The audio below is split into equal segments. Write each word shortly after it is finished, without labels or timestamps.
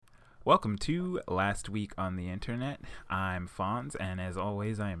Welcome to Last Week on the Internet. I'm Fonz, and as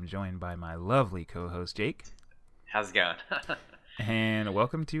always, I am joined by my lovely co-host, Jake. How's it going? And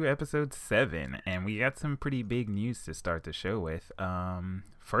welcome to episode 7, and we got some pretty big news to start the show with.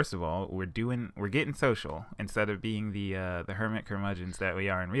 First of all, we're getting social instead of being the hermit curmudgeons that we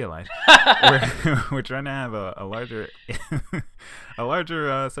are in real life. we're trying to have a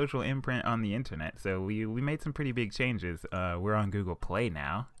larger social imprint on the internet. So we made some pretty big changes. We're on Google Play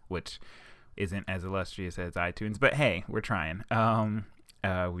now, which isn't as illustrious as iTunes, but hey, we're trying.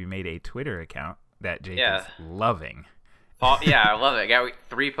 We made a Twitter account that Jake is loving. Yeah, I love it. I got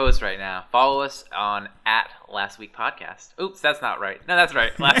 3 posts right now. Follow us on @LastWeekPodcast. Oops, that's not right. No, that's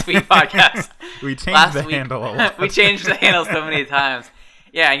right. Last Week Podcast. We changed the handle a lot. We changed the handle so many times.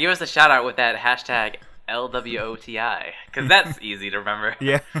 Yeah, and give us a shout out with that hashtag LWOTI, because that's easy to remember.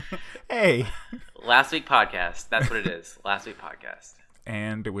 Yeah. Hey. Last Week Podcast. That's what it is. Last Week Podcast.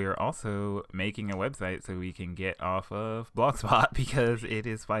 And we're also making a website so we can get off of Blogspot because it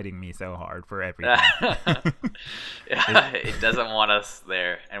is fighting me so hard for everything. It doesn't want us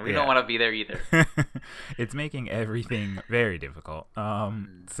there, and we don't want to be there either. It's making everything very difficult.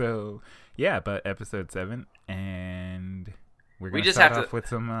 So, yeah, but episode 7, and we're going to start off with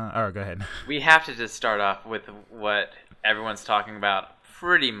some... go ahead. We have to just start off with what everyone's talking about.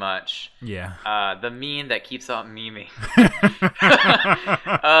 Pretty much. Yeah. The meme that keeps on memeing.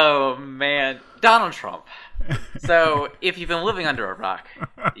 Oh, man. Donald Trump. So, if you've been living under a rock,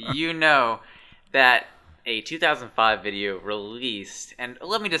 you know that a 2005 video released, and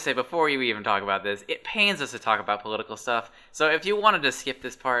let me just say, before you even talk about this, it pains us to talk about political stuff, so if you wanted to skip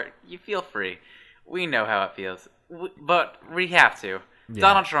this part, you feel free. We know how it feels, but we have to. Yeah.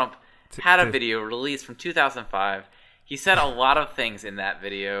 Donald Trump had a video released from 2005. He said a lot of things in that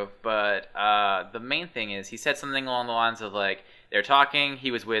video, but the main thing is he said something along the lines of, like, they're talking, he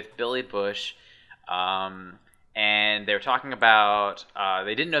was with Billy Bush, and they were talking about,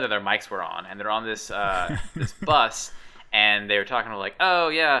 they didn't know that their mics were on, and they're on this this bus, and they were talking like, oh,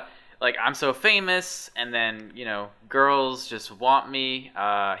 yeah, like, I'm so famous, and then, you know, girls just want me.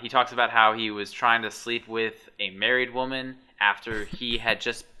 He talks about how he was trying to sleep with a married woman after he had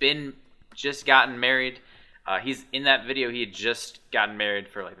just gotten married. He's in that video. He had just gotten married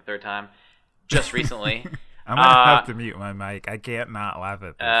for like the 3rd time, just recently. I'm gonna have to mute my mic. I can't not laugh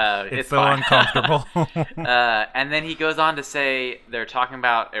at this. It's so uncomfortable. And then he goes on to say they're talking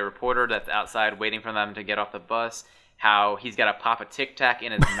about a reporter that's outside waiting for them to get off the bus. How he's got to pop a Tic Tac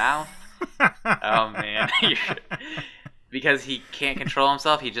in his mouth. Oh man, because he can't control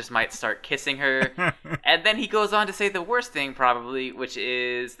himself. He just might start kissing her. And then he goes on to say the worst thing probably, which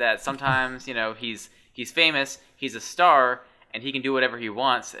is that sometimes, you know, he's famous, he's a star, and he can do whatever he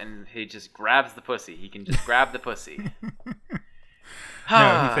wants, and he just grabs the pussy. He can just grab the pussy.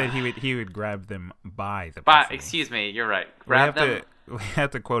 No, he said he would grab them by the pussy. Excuse me, you're right. We have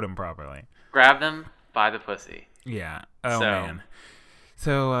to quote him properly. Grab them by the pussy. Yeah. Oh, man.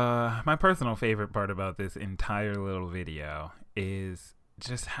 So, my personal favorite part about this entire little video is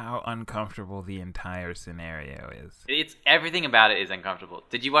just how uncomfortable the entire scenario is. It's everything about it is uncomfortable.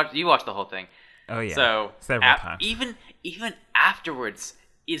 Did you watch? You watched the whole thing? Oh yeah, so several times. Even afterwards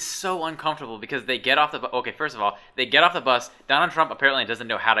is so uncomfortable because they get off the bus. Okay, first of all, they get off the bus. Donald Trump apparently doesn't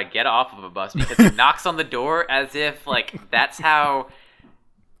know how to get off of a bus because he knocks on the door as if like that's how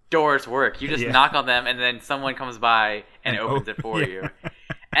doors work. You just knock on them and then someone comes by and opens it for you.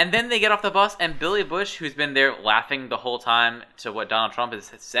 And then they get off the bus and Billy Bush, who's been there laughing the whole time to what Donald Trump has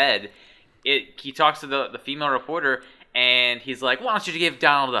said, he talks to the female reporter. And he's like, why don't you give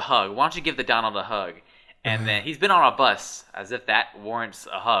Donald a hug? Why don't you give the Donald a hug? And then he's been on a bus, as if that warrants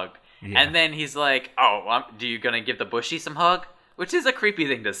a hug. Yeah. And then he's like, oh, do you going to give the Bushy some hug? Which is a creepy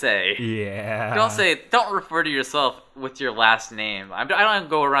thing to say. Yeah. Don't refer to yourself with your last name. I don't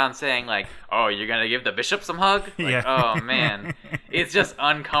go around saying like, oh, you're going to give the Bishop some hug? Like, yeah. Oh, man. It's just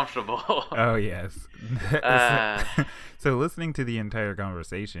uncomfortable. Oh, yes. So listening to the entire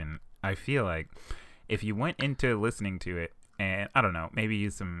conversation, I feel like if you went into listening to it and, I don't know, maybe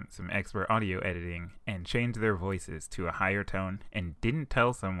use some expert audio editing and change their voices to a higher tone and didn't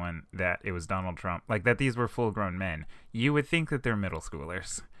tell someone that it was Donald Trump, like that these were full-grown men, you would think that they're middle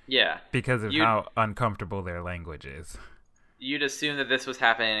schoolers. Yeah. Because of how uncomfortable their language is. You'd assume that this was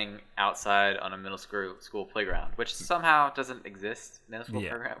happening outside on a middle school playground, which somehow doesn't exist. Middle school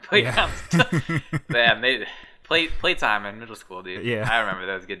playgrounds. Yeah, playtime in middle school, dude. Yeah. I remember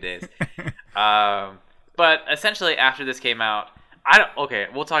those good days. But essentially, after this came out,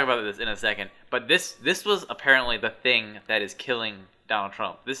 we'll talk about this in a second. But this was apparently the thing that is killing Donald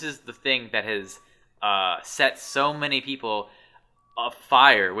Trump. This is the thing that has set so many people a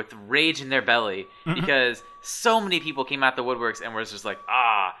fire with rage in their belly because so many people came out the woodworks and was just like,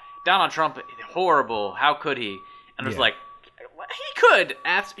 Donald Trump, horrible. How could he? And it was like, he could.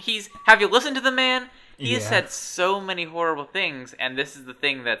 Have you listened to the man? He has said so many horrible things, and this is the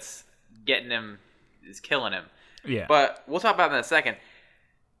thing that's getting him, is killing him. Yeah. But we'll talk about that in a second.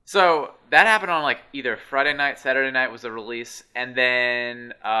 So that happened on like either Friday night, Saturday night was the release, and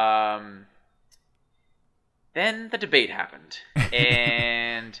then the debate happened,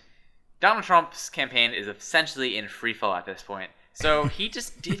 and Donald Trump's campaign is essentially in free fall at this point. So he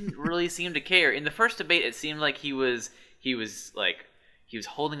just didn't really seem to care. In the first debate, it seemed like he was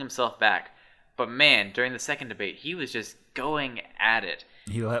holding himself back. But man, during the second debate, he was just going at it.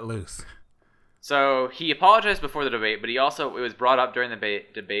 He let loose. So he apologized before the debate, but it was brought up during the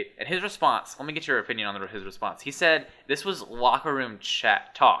debate. And his response, let me get your opinion on his response. He said, this was locker room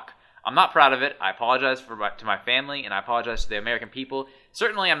chat talk. I'm not proud of it. I apologize to my family, and I apologize to the American people.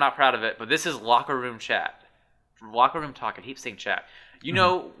 Certainly I'm not proud of it, but this is locker room chat. Locker room talk. I keep saying chat. You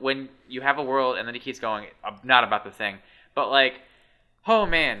know, when you have a world, and then he keeps going, not about the thing. But like, oh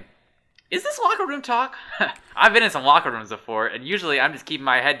man. Is this locker room talk? I've been in some locker rooms before, and usually I'm just keeping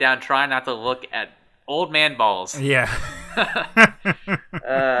my head down, trying not to look at old man balls. Yeah.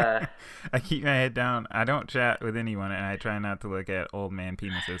 I keep my head down. I don't chat with anyone, and I try not to look at old man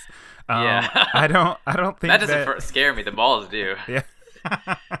penises. I don't think that doesn't scare me. The balls do. Yeah.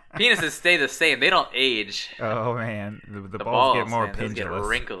 Penises stay the same. They don't age. Oh man, the balls get more pendulous. Get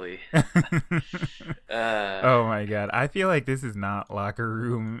wrinkly. Oh my god, I feel like this is not locker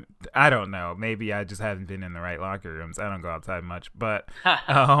room. I don't know. Maybe I just haven't been in the right locker rooms. I don't go outside much, but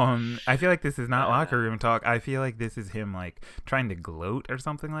I feel like this is not locker room talk. I feel like this is him like trying to gloat or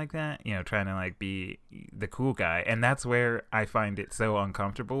something like that. You know, trying to like be the cool guy, and that's where I find it so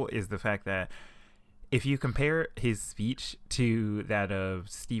uncomfortable. Is the fact that if you compare his speech to that of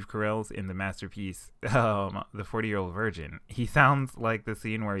Steve Carell's in the masterpiece, The 40-Year-Old Virgin, he sounds like the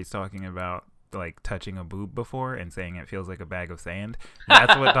scene where he's talking about like touching a boob before and saying it feels like a bag of sand.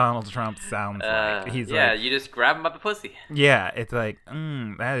 That's what Donald Trump sounds like. He's like, you just grab him by the pussy. Yeah, it's like,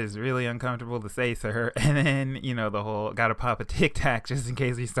 that is really uncomfortable to say, sir. And then, you know, the whole gotta pop a Tic Tac just in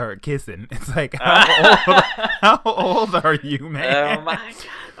case we start kissing. It's like, how old are you, man? Oh my god.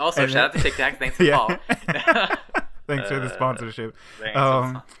 Also, shout out to Tic Tac. Thanks for the call. Thanks for the sponsorship.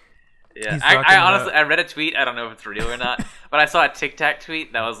 Yeah, I honestly, I read a tweet. I don't know if it's real or not, but I saw a Tic Tac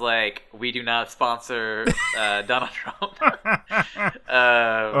tweet that was like, "We do not sponsor Donald Trump."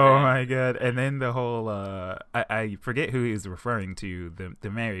 Oh my god! And then the whole I forget who he was referring to, the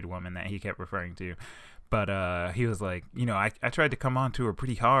married woman that he kept referring to, but he was like, you know, I tried to come on to her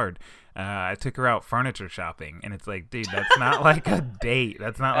pretty hard. I took her out furniture shopping, and it's like, dude, that's not like a date.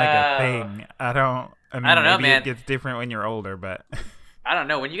 That's not like a thing. I don't know, maybe man. It gets different when you're older, but. I don't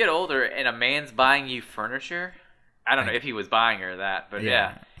know. When you get older and a man's buying you furniture, I don't know if he was buying her that, but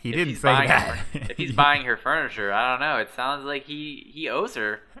yeah. He didn't say that. If he's buying her furniture, I don't know. It sounds like he owes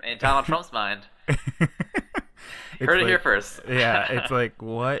her in Donald Trump's mind. Heard it here first. Yeah, it's like,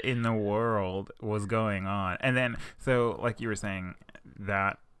 what in the world was going on? And then, so like you were saying,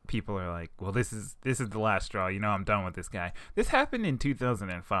 that people are like, well, this is the last straw. You know, I'm done with this guy. This happened in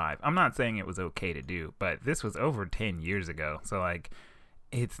 2005. I'm not saying it was okay to do, but this was over 10 years ago. So like,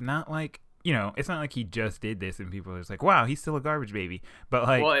 it's not like, you know, it's not like he just did this and people are just like, wow, he's still a garbage baby. But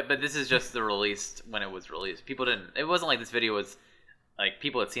like, well, but this is just the release when it was released. People didn't. It wasn't like this video was like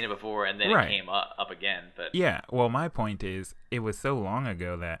people had seen it before and then it came up again. But yeah, well, my point is, it was so long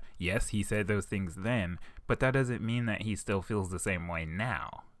ago that yes, he said those things then, but that doesn't mean that he still feels the same way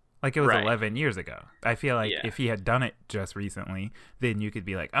now. Like, it was 11 years ago. I feel like if he had done it just recently, then you could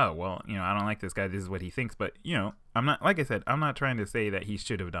be like, oh, well, you know, I don't like this guy. This is what he thinks. But, you know, I'm not, like I said, I'm not trying to say that he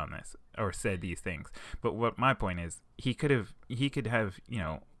should have done this or said these things. But what my point is, he could have, you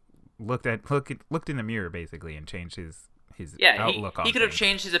know, looked in the mirror, basically, and changed his outlook on he could have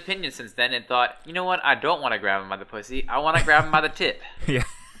changed his opinion since then and thought, you know what, I don't want to grab him by the pussy. I want to grab him by the tip. Yeah.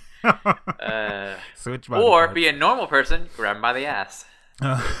 Switch by or be a normal person, grab him by the ass.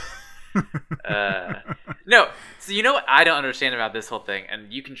 No, so you know what I don't understand about this whole thing,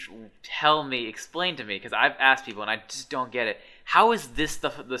 and you can explain to me, because I've asked people and I just don't get it. How is this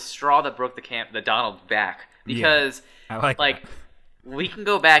the straw that broke the Donald back? Because I like we can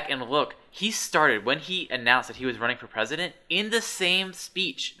go back and look. He started when he announced that he was running for president. In the same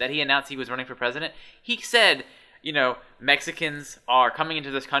speech that he announced he was running for president, he said, you know, Mexicans are coming into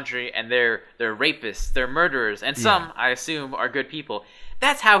this country and they're rapists, they're murderers, and some, I assume, are good people.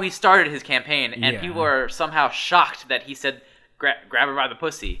 That's how he started his campaign, and people are somehow shocked that he said, grab her by the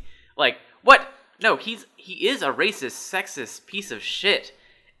pussy. Like, what no, he is a racist, sexist piece of shit.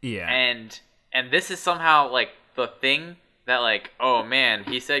 Yeah. And this is somehow like the thing that like, oh man,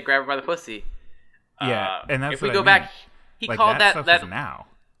 he said grab her by the pussy. Yeah, and that's if we what go I mean. back, he like, called stuff that is now.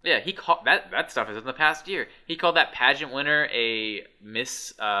 Yeah, he called that stuff is in the past year. He called that pageant winner a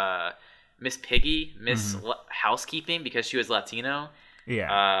Miss Piggy, Miss Housekeeping because she was Latino.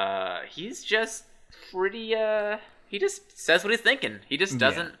 Yeah. He's just pretty. He just says what he's thinking. He just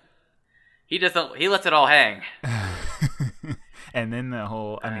doesn't. He doesn't. He lets it all hang. And then the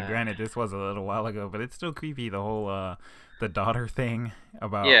whole. I mean, granted, this was a little while ago, but it's still creepy. The whole the daughter thing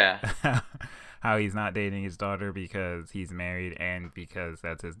about how he's not dating his daughter because he's married and because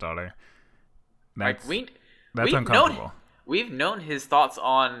that's his daughter. That's uncomfortable. We've known his thoughts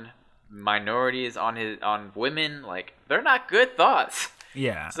on minorities, on women. Like, they're not good thoughts.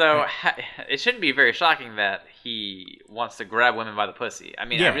 Yeah. So it shouldn't be very shocking that he wants to grab women by the pussy. I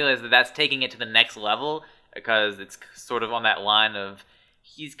mean, I realize that that's taking it to the next level because it's sort of on that line of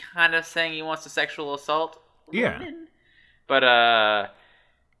he's kind of saying he wants to sexual assault women. But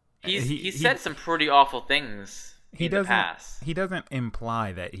he said some pretty awful things in the past. He doesn't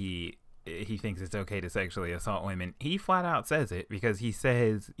imply that he thinks it's okay to sexually assault women. He flat out says it because he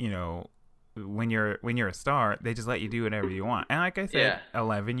says, you know, when you're a star, they just let you do whatever you want. And like I said,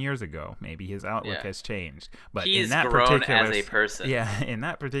 11 years ago, maybe his outlook has changed. But he's in that grown particular, as a person. Yeah, in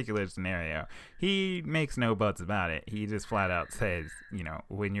that particular scenario, he makes no buts about it. He just flat out says, you know,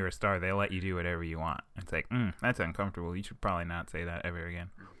 when you're a star, they let you do whatever you want. It's like, that's uncomfortable. You should probably not say that ever again.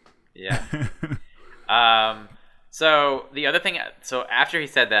 Yeah. So the other thing, so after he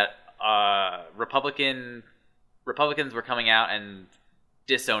said that, Republicans were coming out and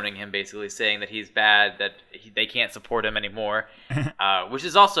disowning him, basically saying that he's bad, that they can't support him anymore. Which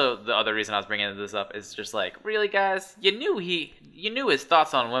is also the other reason I was bringing this up. Is just like, really, guys, you knew his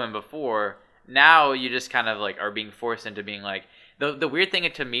thoughts on women before. Now you just kind of like are being forced into being like the weird thing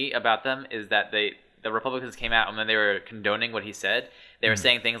to me about them is that the Republicans came out and when they were condoning what he said, they were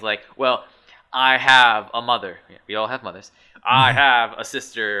saying things like, well, I have a mother. Yeah, we all have mothers. I have a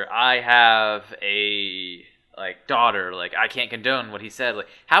sister. I have a daughter. Like, I can't condone what he said. Like,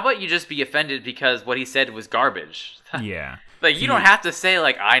 how about you just be offended because what he said was garbage? Yeah. Like, you don't have to say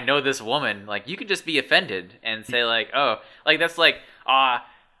like, I know this woman. Like, you could just be offended and say like, oh, like that's like,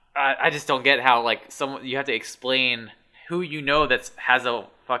 I just don't get how like you have to explain who you know that has a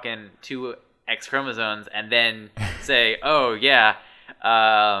fucking 2 X chromosomes and then say, oh yeah.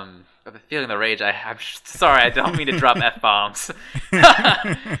 I'm feeling the rage. I'm sorry. I don't mean to drop F-bombs.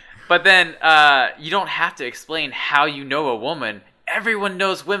 But then you don't have to explain how you know a woman. Everyone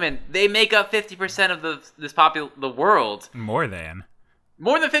knows women. They make up 50% of the world. More than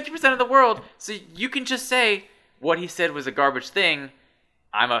 50% of the world. So you can just say what he said was a garbage thing.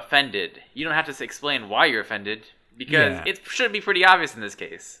 I'm offended. You don't have to explain why you're offended because it should be pretty obvious in this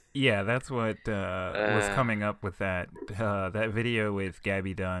case. Yeah, that's what was coming up with that video with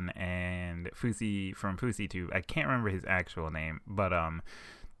Gabby Dunn and Fousey from FouseyTube. I can't remember his actual name, but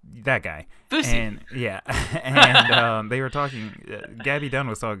that guy. Fousey. And they were talking. Gabby Dunn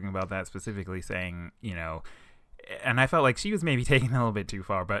was talking about that specifically, saying, you know, and I felt like she was maybe taking it a little bit too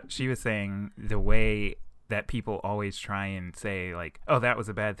far, but she was saying the way that people always try and say like, oh, that was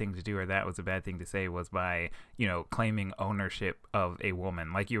a bad thing to do or that was a bad thing to say was by, you know, claiming ownership of a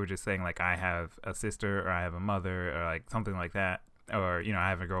woman. Like you were just saying, like, I have a sister or I have a mother or like something like that, or, you know, I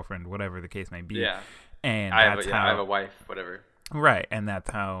have a girlfriend, whatever the case may be. Yeah. And I have a wife, whatever. Right. And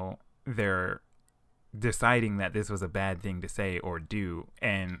that's how they're deciding that this was a bad thing to say or do.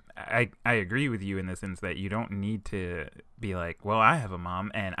 And I agree with you in the sense that you don't need to be like, well, I have a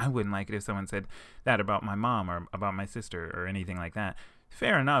mom and I wouldn't like it if someone said that about my mom or about my sister or anything like that.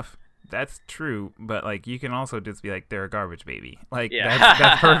 Fair enough. That's true. But like, you can also just be like, they're a garbage baby. Like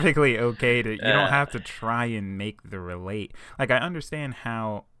that's perfectly okay to, you don't have to try and make the relate. Like, I understand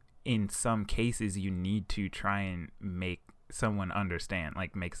how in some cases you need to try and make someone understand,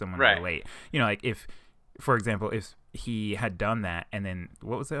 like make someone relate. You know, like if, for example, if he had done that and then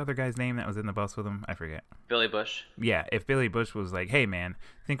what was the other guy's name that was in the bus with him? I forget. Billy Bush. Yeah, if Billy Bush was like, hey man,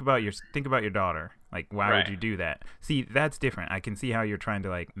 think about your daughter. Like, why would you do that? See, that's different. I can see how you're trying to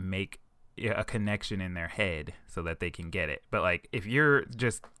like make a connection in their head so that they can get it. But like, if you're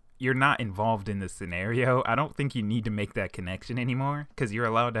not involved in this scenario, I don't think you need to make that connection anymore because you're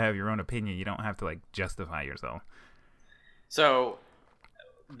allowed to have your own opinion. You don't have to like justify yourself. So,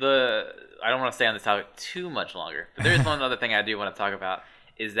 I don't want to stay on this topic too much longer, but there is one other thing I do want to talk about,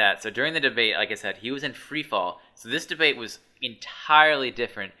 is that, so during the debate, like I said, he was in free fall. So this debate was entirely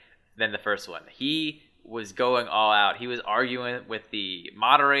different than the first one. He was going all out. He was arguing with the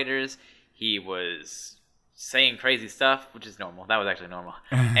moderators. he was saying crazy stuff, which is normal. That was actually normal.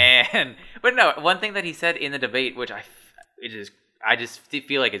 But no, one thing that he said in the debate, which I just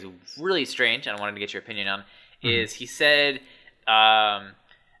feel like is really strange, and I wanted to get your opinion on, is he said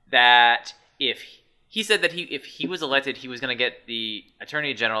that if he was elected, he was going to get the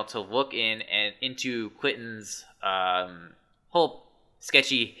Attorney General to look into Clinton's whole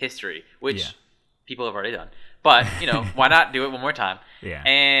sketchy history, which people have already done. But, why not do it one more time? Yeah.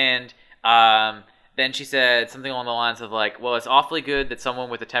 And then she said something along the lines of like, well, it's awfully good that someone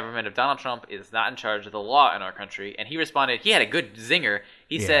with the temperament of Donald Trump is not in charge of the law in our country. And he responded, he had a good zinger.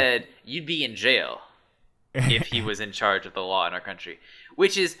 He said, you'd be in jail if he was in charge of the law in our country,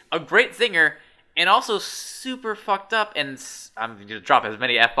 which is a great zinger and also super fucked up. And I'm going to drop as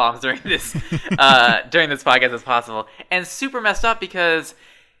many F-bombs during this podcast as possible. And super messed up because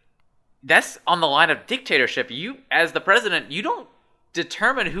that's on the line of dictatorship. You, as the president, you don't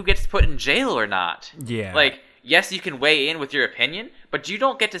determine who gets put in jail or not. Yeah. Like, yes, you can weigh in with your opinion, but you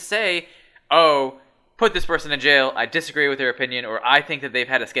don't get to say, oh, put this person in jail, I disagree with their opinion, or I think that they've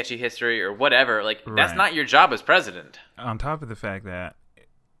had a sketchy history, or whatever. Like, that's not your job as president. On top of the fact that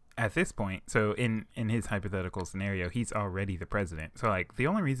at this point, so in his hypothetical scenario, he's already the president. So, like, the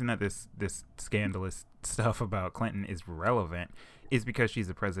only reason that this scandalous stuff about Clinton is relevant is because she's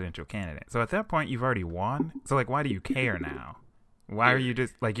a presidential candidate. So at that point, you've already won. So, like, why do you care now? Why are you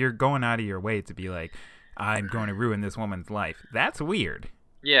just, like, you're going out of your way to be like, I'm going to ruin this woman's life. That's weird.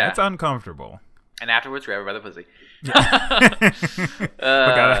 Yeah. That's uncomfortable. And afterwards, grab her by the pussy. But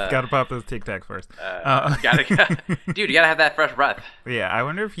gotta pop those Tic Tacs first. Dude, you gotta have that fresh breath. Yeah, I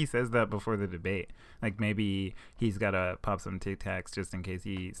wonder if he says that before the debate. Like, maybe he's gotta pop some Tic Tacs just in case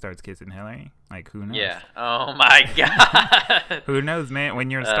he starts kissing Hillary. Like, who knows? Yeah. Oh, my God. Who knows, man?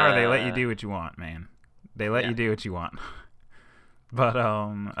 When you're a star, they let you do what you want, man. They let you do what you want. But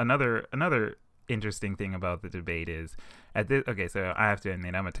another interesting thing about the debate is so I have to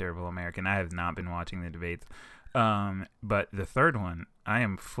admit I'm a terrible American. I have not been watching the debates. But the third one, I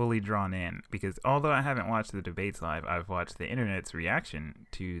am fully drawn in because although I haven't watched the debates live, I've watched the internet's reaction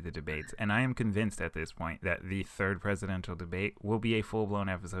to the debates, and I am convinced at this point that the third presidential debate will be a full-blown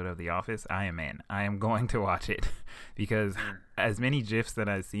episode of The Office. I am in. I am going to watch it because as many GIFs that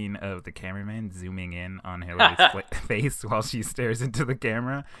I've seen of the cameraman zooming in on Hillary's face while she stares into the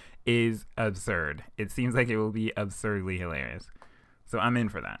camera is absurd. It seems like it will be absurdly hilarious. So I'm in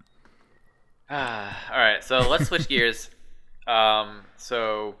for that. All right, so let's switch gears.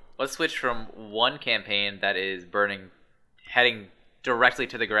 So let's switch from one campaign that is heading directly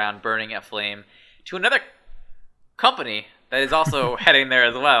to the ground, burning at flame, to another company that is also heading there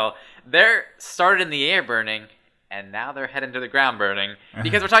as well. They're started in the air burning, and now they're heading to the ground burning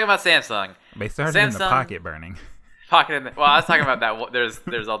because we're talking about Samsung. They started in the pocket burning. Well, I was talking about that.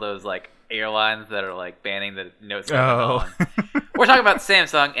 There's all those like airlines that are like banning the Note 7 phone. We're talking about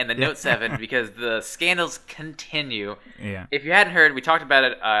Samsung and the Note 7 because the scandals continue. Yeah. If you hadn't heard, we talked about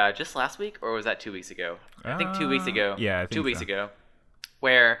it just last week, or was that 2 weeks ago? I think 2 weeks ago. Yeah, I think 2 weeks ago,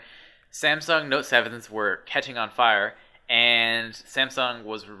 where Samsung Note 7s were catching on fire, and Samsung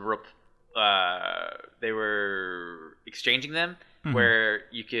was they were exchanging them, where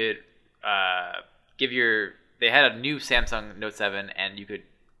you could They had a new Samsung Note 7, and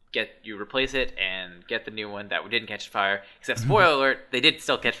you replace it and get the new one that didn't catch fire. Except, spoiler alert, they did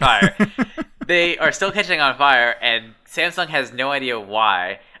still catch fire. They are still catching on fire, and Samsung has no idea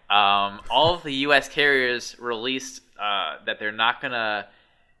why. All of the U.S. carriers released that they're gonna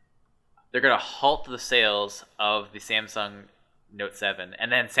halt the sales of the Samsung Note 7,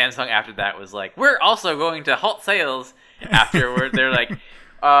 and then Samsung after that was like, we're also going to halt sales afterward. They're like,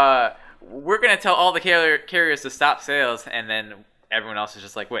 we're going to tell all the carriers to stop sales, and then everyone else is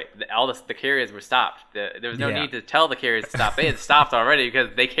just like, wait, all the carriers were stopped. There was no need to tell the carriers to stop. They had stopped already because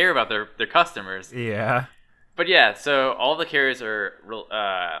they care about their customers. Yeah. But yeah, so all the carriers are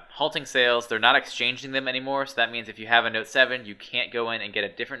halting sales. They're not exchanging them anymore, so that means if you have a Note 7, you can't go in and get a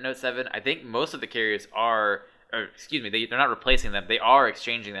different Note 7. I think most of the carriers are, they're not replacing them. They are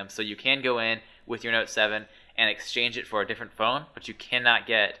exchanging them, so you can go in with your Note 7 and exchange it for a different phone, but you cannot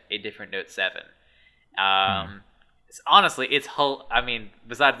get a different Note 7. Honestly,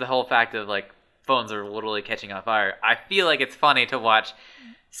 besides the whole fact of like phones are literally catching on fire, I feel like it's funny to watch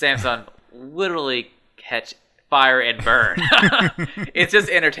Samsung literally catch fire and burn. It's just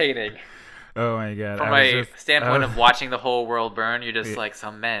entertaining. Oh my god! From a standpoint of watching the whole world burn, you're just like,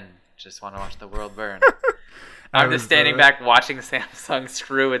 some men just want to watch the world burn. I'm just standing back watching Samsung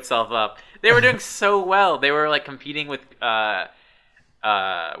screw itself up. They were doing so well. They were like competing with Apple.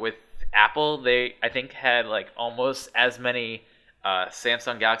 They, I think, had like almost as many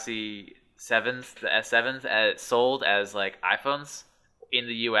Samsung Galaxy sevens, the S7s, sold as like iPhones in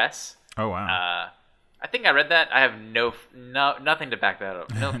the U.S. Oh wow. I think I read that. I have nothing to back that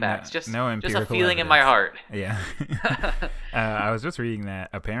up. No facts. Just no just a empirical feeling in my evidence. heart. Yeah. I was just reading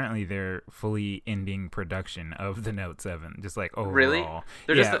that apparently they're fully ending production of the Note 7. Just like overall.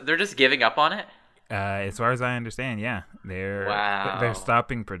 Really? They're just giving up on it? As far as I understand, yeah. They're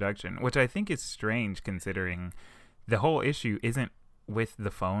stopping production, which I think is strange considering the whole issue isn't with the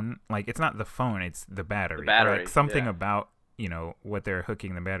phone. Like, it's not the phone, it's the battery. The battery, like, something about, what they're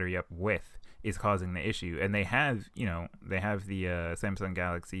hooking the battery up with is causing the issue. And they have the Samsung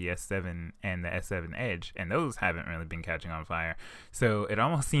Galaxy S7 and the S7 Edge, and those haven't really been catching on fire. So it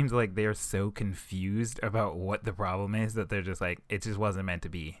almost seems like they're so confused about what the problem is that they're just like, it just wasn't meant to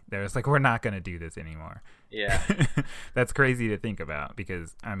be. They're just like, we're not going to do this anymore. Yeah. That's crazy to think about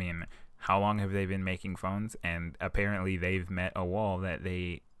because, I mean, how long have they been making phones? And apparently they've met a wall that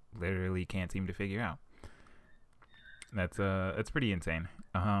they literally can't seem to figure out. That's pretty insane.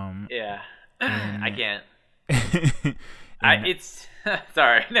 Yeah. I can't. It's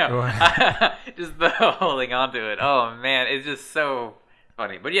sorry, no. Just the holding on to it. Oh man, it's just so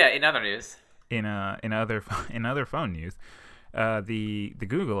funny. But yeah, in other news, in other phone news, the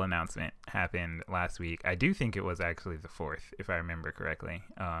Google announcement happened last week. I do think it was actually the 4th, if I remember correctly.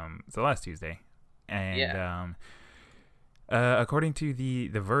 So last Tuesday, and according to the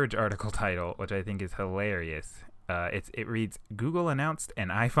Verge article title, which I think is hilarious. It reads, Google announced an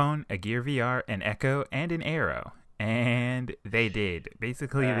iPhone, a Gear VR, an Echo, and an Aero. And they did.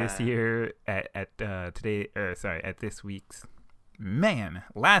 Basically this year at this week's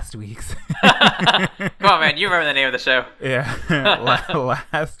last week's come on man, you remember the name of the show. Yeah.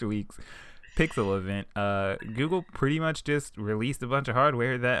 Last week's Pixel event, Google pretty much just released a bunch of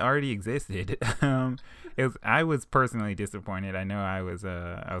hardware that already existed. I was personally disappointed. I know I was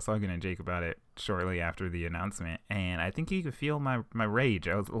talking to Jake about it shortly after the announcement, and I think you could feel my rage.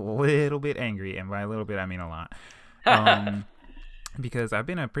 I was a little bit angry, and by a little bit I mean a lot. Because I've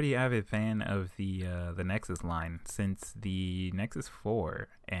been a pretty avid fan of the Nexus line since the Nexus 4,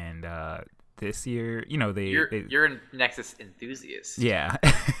 and this year, you're a Nexus enthusiast. Yeah.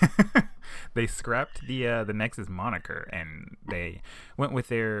 They scrapped the Nexus moniker and they went with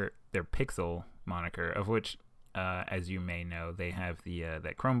their Pixel moniker, of which, as you may know, they have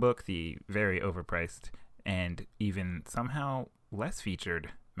that Chromebook, the very overpriced and even somehow less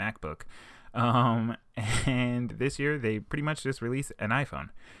featured MacBook. And this year they pretty much just released an iPhone.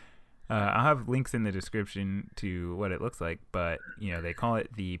 I'll have links in the description to what it looks like, but they call it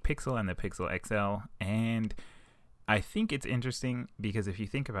the Pixel and the Pixel XL, and I think it's interesting because if you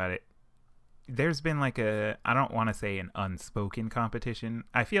think about it, there's been I don't want to say an unspoken competition.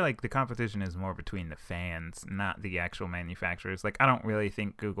 I feel like the competition is more between the fans, not the actual manufacturers. I don't really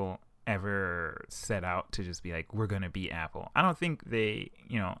think Google ever set out to just be like, we're going to beat Apple. I don't think I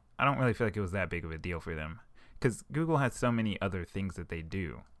don't really feel like it was that big of a deal for them because Google has so many other things that they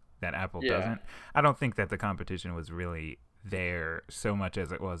do that Apple doesn't. I don't think that the competition was really there so much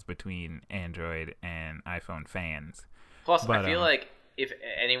as it was between Android and iPhone fans. Plus, I feel like if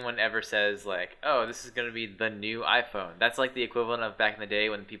anyone ever says oh, this is going to be the new iPhone, that's like the equivalent of back in the day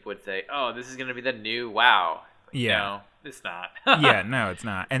when people would say, oh, this is going to be the new Wow. Yeah. No, it's not. Yeah, no, it's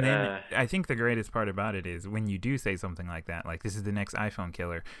not. And then I think the greatest part about it is when you do say something like that, like this is the next iPhone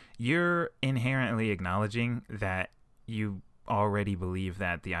killer, you're inherently acknowledging that you already believe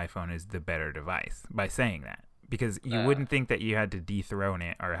that the iPhone is the better device by saying that. Because you wouldn't think that you had to dethrone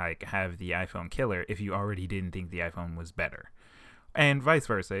it or have the iPhone killer if you already didn't think the iPhone was better. And vice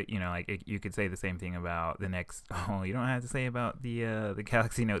versa, you could say the same thing about the next. Oh, you don't have to say about the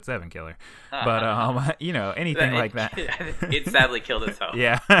Galaxy Note 7 killer, but anything like that. It sadly killed itself.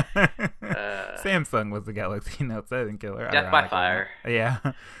 Yeah, Samsung was the Galaxy Note 7 killer. Death by fire. Yeah,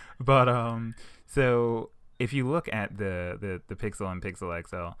 but so if you look at the Pixel and Pixel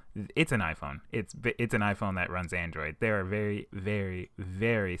XL, it's an iPhone. It's an iPhone that runs Android. There are very, very,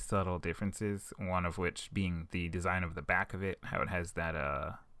 very subtle differences. One of which being the design of the back of it, how it has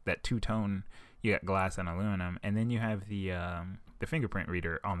that two-tone. You got glass and aluminum, and then you have the fingerprint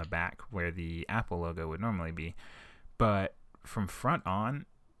reader on the back where the Apple logo would normally be. But from front on,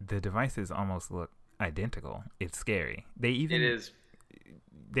 the devices almost look identical. It's scary. It is.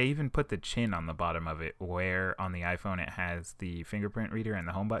 They even put the chin on the bottom of it, where on the iPhone it has the fingerprint reader and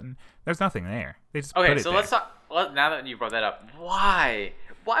the home button. There's nothing there. They just put it there. Let's talk. Well, now that you brought that up, why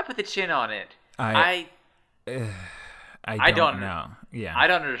put the chin on it? I don't know. Yeah, I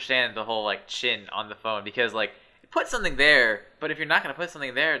don't understand the whole chin on the phone because put something there, but if you're not gonna put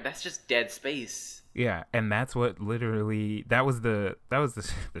something there, that's just dead space. Yeah, and that's what literally that was the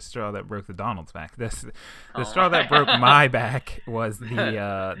straw that broke the Donald's back. The Oh straw that broke my. my back was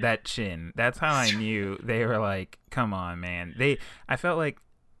the that chin. That's how I knew they were like, come on, man. I felt like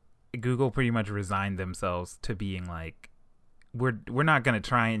Google pretty much resigned themselves to being like, we're not gonna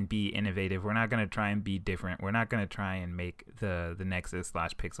try and be innovative. We're not gonna try and be different. We're not gonna try and make the Nexus /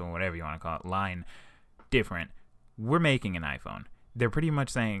 Pixel, whatever you want to call it, line different. We're making an iPhone. They're pretty much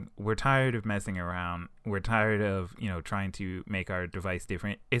saying we're tired of messing around. We're tired of trying to make our device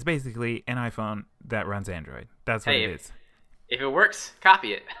different. It's basically an iPhone that runs Android. That's what Hey, it is. if it works,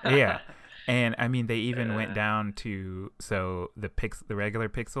 copy it. Yeah. And I mean, they even went down to the regular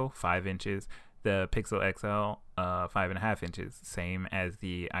Pixel 5 inches, the Pixel XL 5.5 inches, same as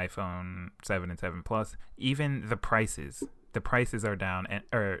the iPhone 7 and 7 Plus. Even the prices are down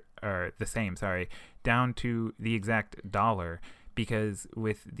or the same. Sorry, down to the exact dollar. Because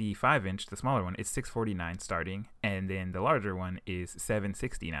with the 5-inch, the smaller one, it's $649 starting, and then the larger one is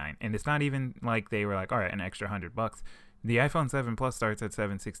 $769. And it's not even like they were like, all right, an extra $100. The iPhone 7 Plus starts at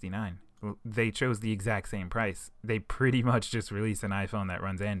 $769. They chose the exact same price. They pretty much just released an iPhone that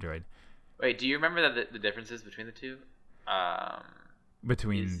runs Android. Wait, do you remember the differences between the two?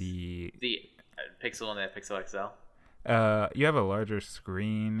 Between the Pixel and the Pixel XL. You have a larger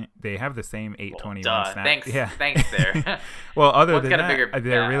screen. They have the same 821 Duh. snap. Thanks there. Well, other One's than got a that, bigger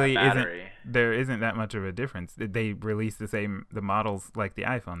there really battery. isn't that much of a difference. They release the models like the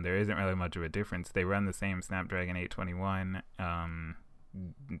iPhone. There isn't really much of a difference. They run the same Snapdragon 821.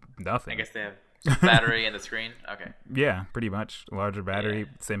 Nothing. I guess they have battery and the screen. Okay. Yeah, pretty much larger battery, Yeah.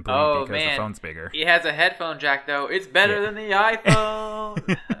 simply Oh, because man. the phone's bigger. It has a headphone jack though. It's better than the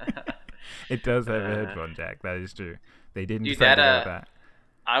iPhone. It does have a headphone jack. That is true. They didn't Dude, decide to go with that.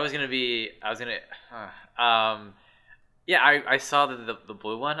 Yeah, I saw the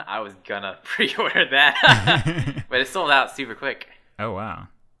blue one. I was gonna pre-order that, but it sold out super quick. Oh wow.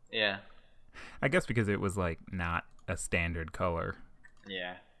 Yeah. I guess because it was like not a standard color.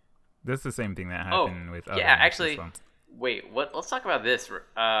 Yeah. That's the same thing that happened with other yeah. Nexus Actually, phones. wait. What? Let's talk about this.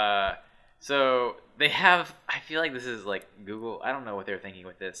 So they have. I feel like this is like Google. I don't know what they're thinking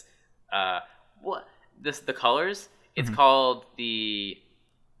with this. The colors. It's called the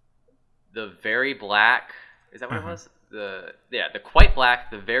very black. Is that what it was? The quite black,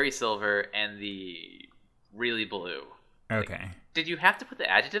 the very silver, and the really blue. Okay. Like, did you have to put the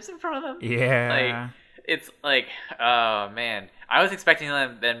adjectives in front of them? Yeah. Like, it's like, oh man, I was expecting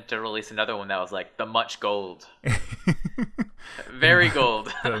them to release another one that was like the much gold, very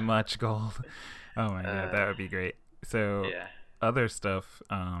gold, the much gold. Oh my god, that would be great. So yeah. Other stuff.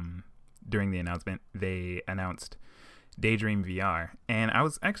 During the announcement, they announced Daydream VR, and I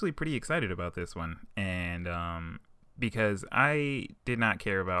was actually pretty excited about this one, and because I did not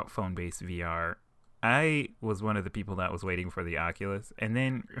care about phone-based VR. I was one of the people that was waiting for the Oculus, and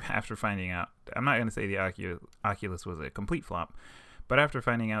then after finding out, I'm not going to say the Oculus was a complete flop, but after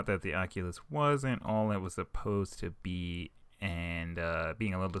finding out that the Oculus wasn't all it was supposed to be, and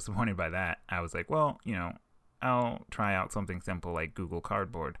being a little disappointed by that, I was like, well, I'll try out something simple like Google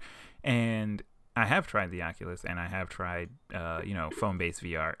Cardboard. And I have tried the Oculus, and I have tried, phone-based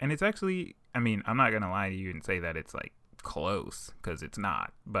VR. And it's actually, I'm not going to lie to you and say that it's like close, because it's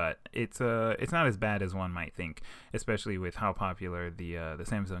not. But it's not as bad as one might think, especially with how popular the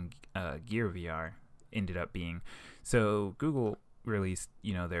Samsung Gear VR ended up being. So Google released,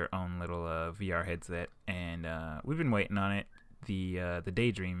 their own little VR headset, and we've been waiting on it. The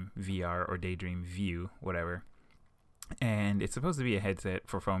Daydream VR or Daydream View, whatever. And it's supposed to be a headset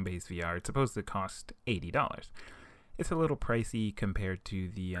for phone-based VR. It's supposed to cost $80. It's a little pricey compared to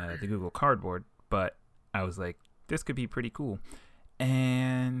the Google Cardboard, but I was like, this could be pretty cool.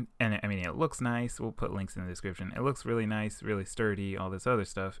 And it looks nice. We'll put links in the description. It looks really nice, really sturdy, all this other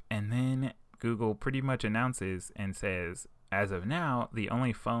stuff. And then Google pretty much announces and says, as of now, the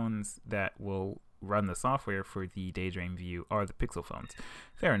only phones that will run the software for the Daydream View are the Pixel phones.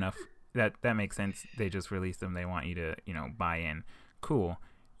 Fair enough. That makes sense. They just released them. They want you to, buy in. Cool.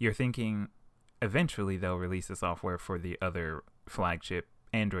 You're thinking eventually they'll release the software for the other flagship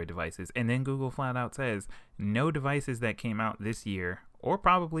Android devices. And then Google flat out says no devices that came out this year or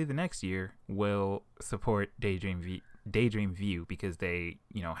probably the next year will support Daydream View because they,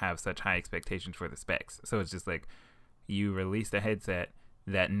 have such high expectations for the specs. So it's just like you released a headset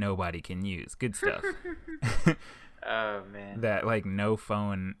that nobody can use. Good stuff. Oh man. That like no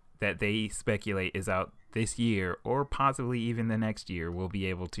phone that they speculate is out this year or possibly even the next year will be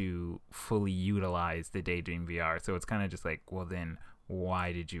able to fully utilize the Daydream VR. So it's kind of just like, well then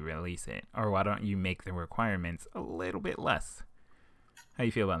why did you release it? Or why don't you make the requirements a little bit less? How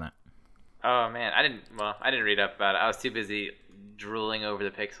you feel about that? Oh man, I didn't read up about it. I was too busy drooling over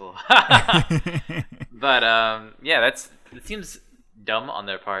the Pixel. But yeah, it seems dumb on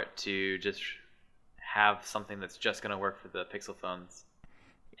their part to just have something that's just gonna work for the Pixel phones,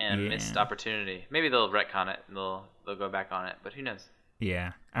 and missed opportunity. Maybe they'll retcon it and they'll go back on it, but who knows?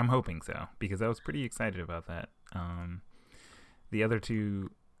 Yeah, I'm hoping so, because I was pretty excited about that. The other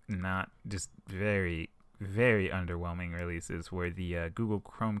two, not just very, very underwhelming releases, were the Google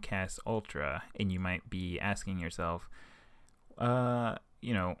Chromecast Ultra, and you might be asking yourself,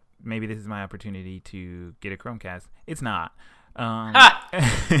 maybe this is my opportunity to get a Chromecast. It's not.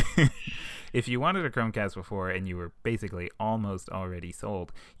 If you wanted a Chromecast before and you were basically almost already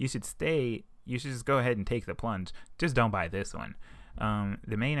sold, you should just go ahead and take the plunge. Just don't buy this one.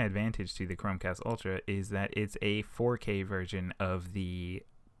 The main advantage to the Chromecast Ultra is that it's a 4K version of the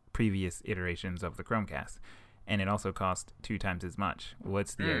previous iterations of the Chromecast, and it also costs 2 times as much.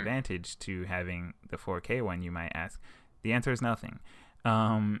 What's the advantage to having the 4K one, you might ask? The answer is nothing.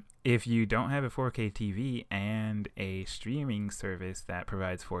 If you don't have a 4K TV and a streaming service that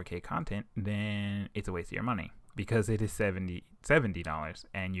provides 4K content, then it's a waste of your money, because it is $70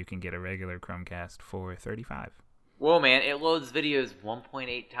 and you can get a regular Chromecast for $35. Whoa, man, it loads videos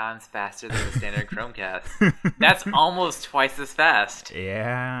 1.8 times faster than the standard Chromecast. That's almost twice as fast.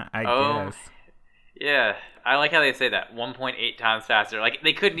 Yeah, I guess. Yeah, I like how they say that, 1.8 times faster. Like,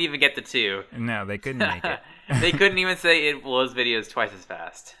 they couldn't even get the 2. No, they couldn't make it. They couldn't even say it loads videos twice as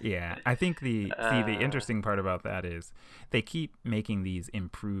fast. Yeah, I think the interesting part about that is they keep making these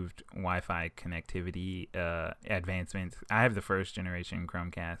improved Wi-Fi connectivity advancements. I have the first generation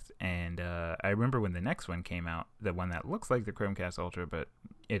Chromecast, and I remember when the next one came out, the one that looks like the Chromecast Ultra, but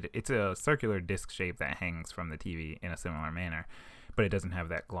it's a circular disc shape that hangs from the TV in a similar manner, but it doesn't have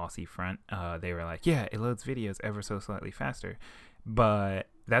that glossy front. They were like, yeah, it loads videos ever so slightly faster, but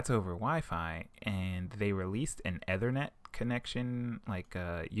that's over Wi-Fi, and they released an Ethernet connection. Like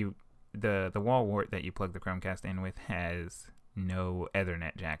the wall wart that you plug the Chromecast in with has no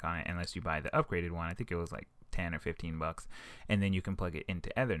Ethernet jack on it unless you buy the upgraded one. I think it was like $10 or $15, and then you can plug it into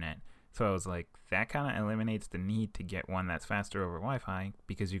Ethernet. So I was like, that kind of eliminates the need to get one that's faster over Wi-Fi,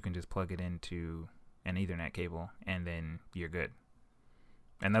 because you can just plug it into an Ethernet cable and then you're good.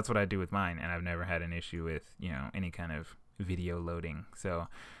 And that's what I do with mine, and I've never had an issue with, any kind of video loading. So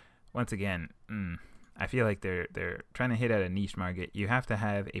once again, I feel like they're trying to hit at a niche market. You have to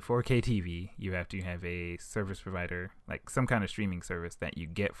have a 4K TV. You have to have a service provider, like some kind of streaming service that you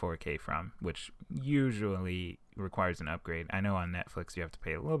get 4K from, which usually requires an upgrade. I know on Netflix you have to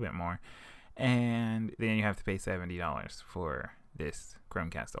pay a little bit more, and then you have to pay $70 for this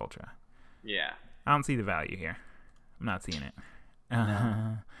Chromecast Ultra. Yeah. I don't see the value here. I'm not seeing it.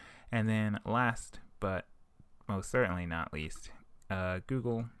 And then last but most certainly not least,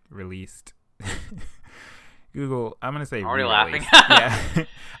 Google released Google, I'm gonna say already laughing. Yeah.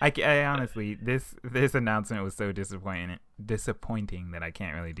 I honestly, this announcement was so disappointing that I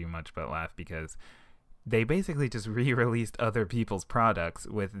can't really do much but laugh, because they basically just re-released other people's products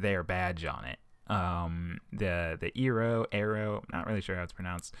with their badge on it. The Aero, not really sure how it's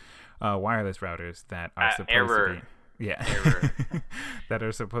pronounced, wireless routers that are supposed to be that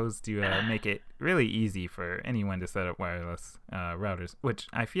are supposed to make it really easy for anyone to set up wireless routers, which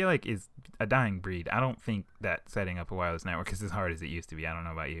I feel like is a dying breed. I don't think that setting up a wireless network is as hard as it used to be. I don't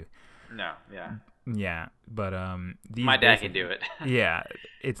know about you. No, yeah. Yeah, but my dad can do it. Yeah,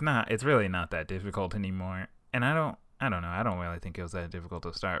 it's really not that difficult anymore. And I don't know. I don't really think it was that difficult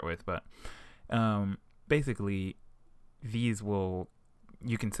to start with, but basically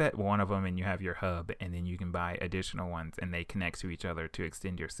you can set one of them and you have your hub, and then you can buy additional ones and they connect to each other to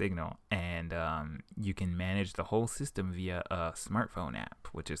extend your signal. And you can manage the whole system via a smartphone app,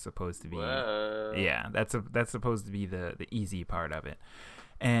 which is supposed to be, that's supposed to be the easy part of it.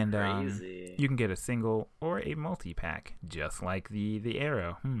 And you can get a single or a multi-pack, just like the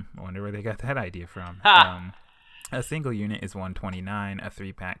Aero. I wonder where they got that idea from. A single unit is $129. A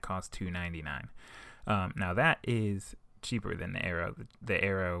 3-pack costs $299. Now that is cheaper than the Aero. The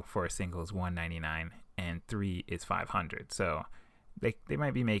Aero for a single is $199, and 3 is $500. So they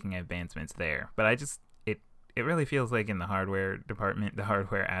might be making advancements there. But it really feels like in the hardware department, the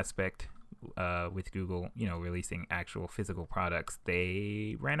hardware aspect, with Google, releasing actual physical products,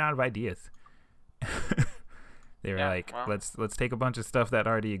 they ran out of ideas. They were let's take a bunch of stuff that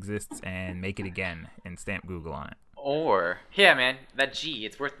already exists and make it again and stamp Google on it. Or, yeah, man, that G,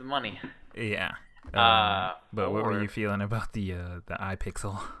 it's worth the money. Yeah. But what were you feeling about the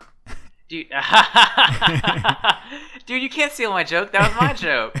iPixel? Dude, dude, you can't steal my joke. That was my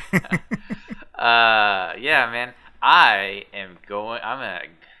joke. Yeah, man.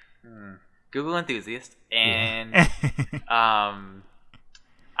 Google enthusiast, and Yeah.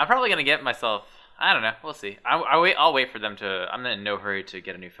 I'm probably gonna get myself. I don't know. We'll see. I'll wait for them to. I'm in no hurry to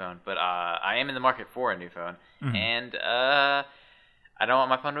get a new phone, but I am in the market for a new phone, and I don't want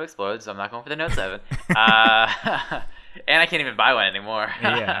my phone to explode, so I'm not going for the Note 7. And I can't even buy one anymore.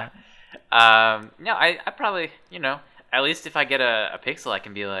 Yeah. No, I probably, at least if I get a Pixel, I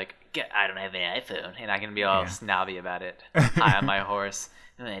can be like, I don't have an iPhone, and I can be all snobby about it. High on my horse.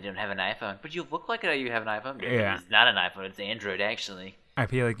 I don't have an iPhone, but you look like you have an iPhone. Yeah. It's not an iPhone; it's Android, actually. I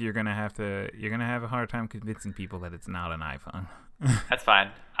feel like you're gonna have a hard time convincing people that it's not an iPhone. That's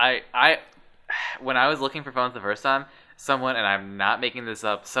fine. When I was looking for phones the first time, someone, and I'm not making this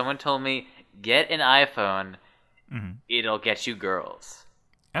up, someone told me, get an iPhone, it'll get you girls.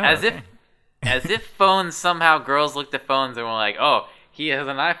 Oh, as okay. if phones, somehow girls looked at phones and were like, oh, he has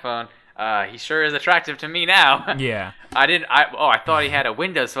an iPhone, he sure is attractive to me now. Yeah. I thought he had a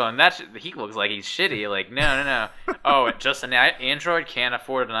Windows phone. He looks like he's shitty. Like, no. Oh, just an Android, can't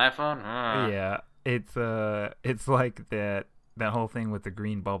afford an iPhone? Yeah. It's like that whole thing with the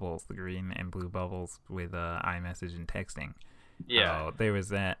green and blue bubbles with iMessage and texting. Yeah. Oh, there was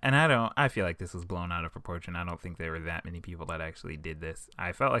that. And I feel like this was blown out of proportion. I don't think there were that many people that actually did this.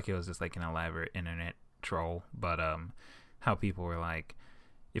 I felt like it was just like an elaborate internet troll, but how people were like,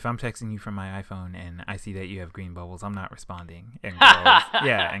 if I'm texting you from my iPhone and I see that you have green bubbles, I'm not responding. And girls,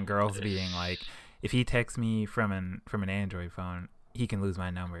 and girls being like, if he texts me from an Android phone, he can lose my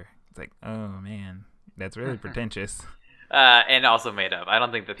number. It's like, oh man, that's really pretentious. And also made up. I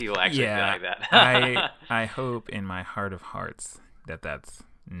don't think that people actually feel like that. I hope in my heart of hearts that that's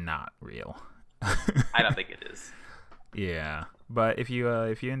not real. I don't think it is. Yeah, but if you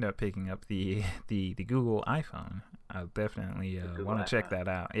end up picking up the Google iPhone, I'll definitely want to check that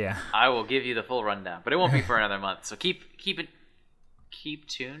out. Yeah, I will give you the full rundown, but it won't be for another month. So keep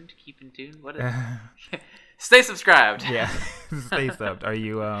tuned. Keep in tune. What is it? Stay subscribed. Yeah, stay subbed. Are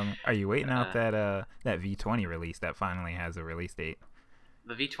you waiting out that V20 release that finally has a release date?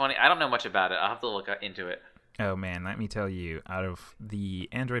 The V20. I don't know much about it. I'll have to look into it. Oh man, let me tell you. Out of the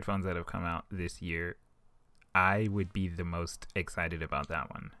Android phones that have come out this year, I would be the most excited about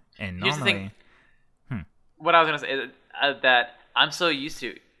that one. And normally, here's the thing. What I was gonna say is that I'm so used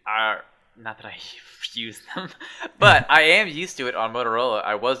to not that I use them, but I am used to it on Motorola.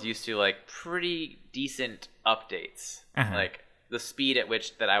 I was used to like pretty decent updates, like the speed at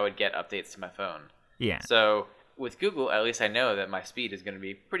which that I would get updates to my phone. Yeah. So with Google, at least I know that my speed is going to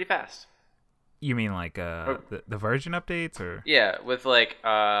be pretty fast. You mean like the version updates, or? Yeah, with like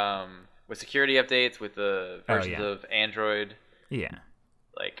with security updates, with the versions of Android. Yeah.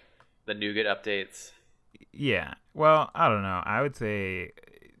 Like the nougat updates. Yeah. Well, I don't know. I would say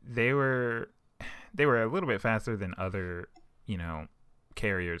they were a little bit faster than other,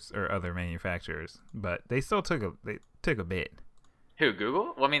 carriers or other manufacturers, but they still took a bit. Who,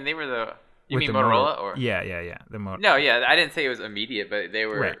 Google? Well, I mean, they were You mean Motorola? Or Yeah. No, yeah, I didn't say it was immediate, but they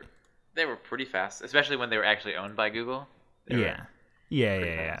were they were pretty fast, especially when they were actually owned by Google.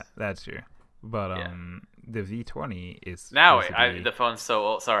 Yeah, that's true. But the V20 is now the phone's so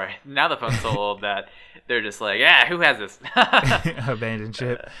old. Sorry, now the phone's so old that they're just like, who has this? Abandoned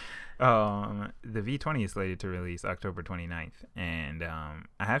ship. The V20 is slated to release October 29th, and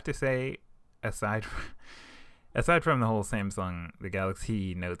I have to say, aside from the whole the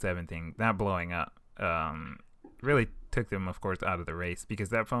Galaxy Note 7 thing not blowing up, really took them, of course, out of the race, because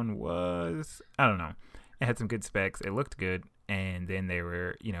that phone was, I don't know, it had some good specs, it looked good, and then they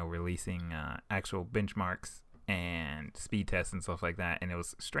were, releasing actual benchmarks and speed tests and stuff like that, and it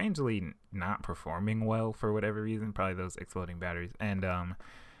was strangely not performing well for whatever reason, probably those exploding batteries, and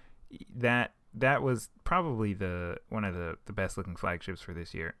that was probably one of the best looking flagships for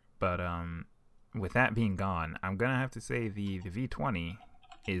this year. But with that being gone, I'm gonna have to say the V20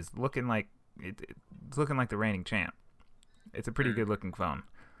 is looking like it's looking like the reigning champ. It's a pretty good looking phone.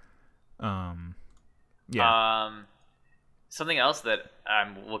 Yeah. Something else that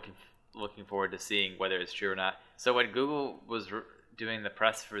I'm looking forward to seeing, whether it's true or not. So when Google was doing the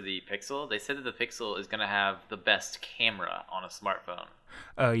press for the Pixel, they said that the Pixel is going to have the best camera on a smartphone.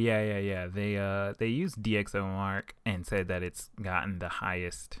 Oh yeah. They used DxOMark and said that it's gotten the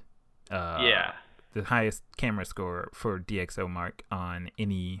highest the highest camera score for DxOMark on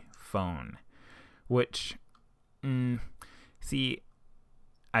any phone, which see,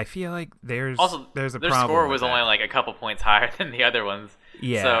 I feel like there's a problem. Their score was only like a couple points higher than the other ones.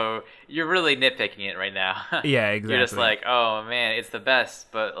 Yeah. So you're really nitpicking it right now. Yeah, exactly. You're just like, oh man, it's the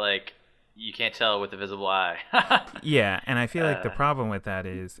best, but like you can't tell with the visible eye. Yeah, and I feel like the problem with that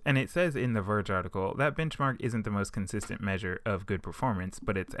is, and it says in the Verge article, that benchmark isn't the most consistent measure of good performance,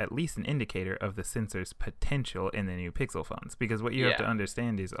 but it's at least an indicator of the sensor's potential in the new Pixel phones. Because what you have to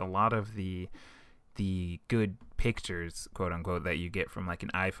understand is a lot of the good pictures, quote unquote, that you get from like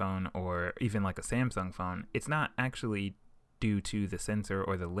an iPhone or even like a Samsung phone, it's not actually due to the sensor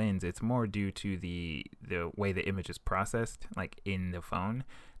or the lens. It's more due to the way the image is processed, like in the phone,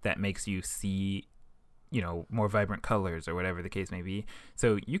 that makes you see, you know, more vibrant colors or whatever the case may be.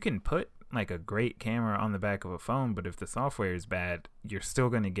 So you can put like a great camera on the back of a phone, but if the software is bad, you're still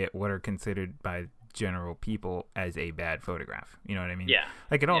going to get what are considered by general people as a bad photograph. You know what I mean? Yeah.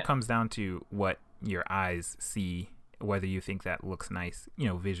 Like it all comes down to what your eyes see, whether you think that looks nice, you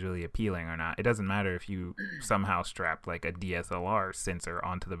know, visually appealing or not. It doesn't matter if you somehow strap like a DSLR sensor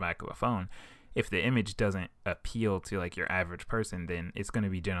onto the back of a phone. If the image doesn't appeal to like your average person, then it's going to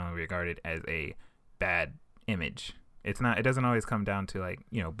be generally regarded as a bad image. It doesn't always come down to like,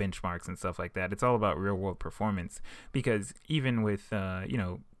 you know, benchmarks and stuff like that. It's all about real world performance, because even with, you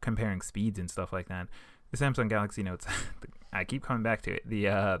know, comparing speeds and stuff like that, the Samsung Galaxy Notes, I keep coming back to it. The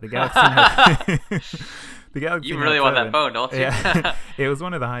Galaxy Note, the Galaxy You Note really want 7, that phone, don't you? Yeah, it was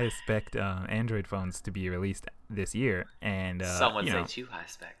one of the highest spec Android phones to be released this year, and some would you say know, too high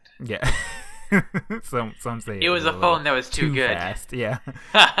spec. yeah. some say It was a phone that was too good. Fast. Yeah.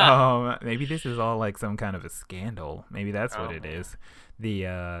 Maybe this is all like some kind of a scandal. Maybe that's what it is.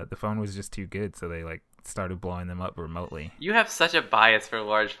 The phone was just too good, so they like started blowing them up remotely. You have such a bias for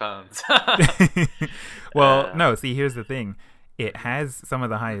large phones. Well, no, see, here's the thing. It has some of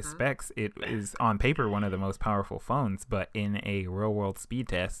the highest specs. It is on paper one of the most powerful phones, but in a real world speed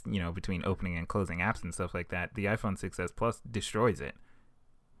test, you know, between opening and closing apps and stuff like that, the iPhone 6s Plus destroys it.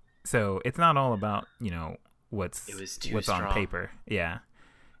 So it's not all about, you know, what's strong. on paper. Yeah.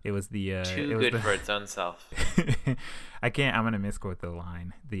 It was the too good for its own self. I'm gonna misquote the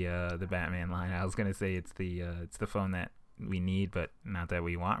line, the Batman line. I was gonna say it's the phone that we need, but not that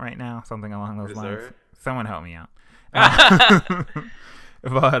we want right now. Something along those lines. Someone help me out.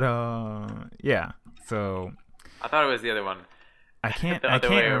 But yeah. So I thought it was the other one. I can't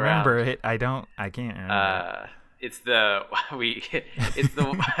remember it. I can't remember. It's the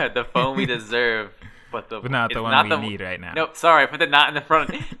phone we deserve. But not the one we need right now. Nope, sorry, put the not in the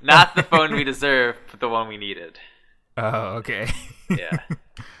front. Not the phone we deserve, but the one we needed. Oh, okay. Yeah.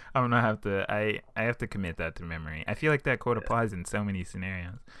 I'm gonna have to. I have to commit that to memory. I feel like that quote applies in so many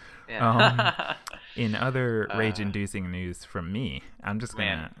scenarios. Yeah. In other rage-inducing news from me, I'm just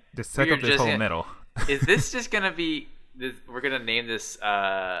gonna just suck up this whole middle. Is this just gonna be? We're gonna name this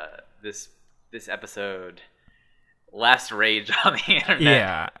this episode "Last Rage on the Internet."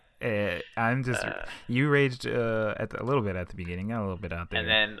 Yeah. I'm just you raged a little bit at the beginning, got a little bit out there, and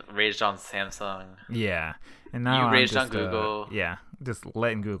then raged on Samsung. Yeah, and now you raged on Google. Yeah, just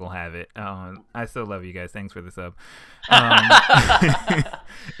letting Google have it. I still love you guys. Thanks for the sub.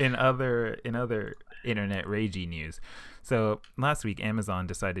 In other internet ragey news, so last week Amazon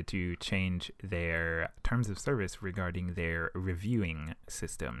decided to change their terms of service regarding their reviewing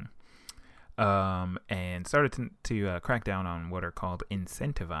system. And started to crack down on what are called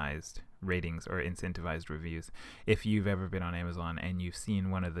incentivized ratings or incentivized reviews. If you've ever been on Amazon and you've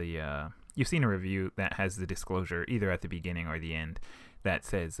seen you've seen a review that has the disclosure either at the beginning or the end that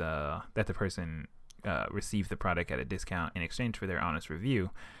says that the person received the product at a discount in exchange for their honest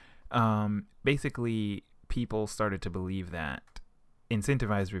review, basically people started to believe that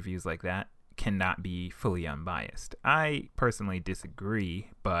incentivized reviews like that cannot be fully unbiased. I personally disagree,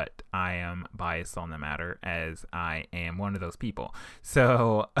 but I am biased on the matter as I am one of those people.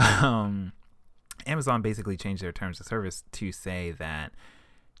 So Amazon basically changed their terms of service to say that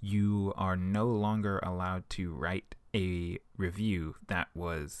you are no longer allowed to write a review that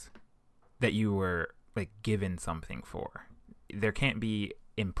you were like given something for. There can't be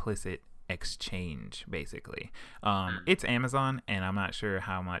implicit exchange, basically. It's Amazon, and I'm not sure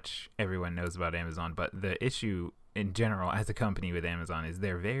how much everyone knows about Amazon, but the issue in general as a company with Amazon is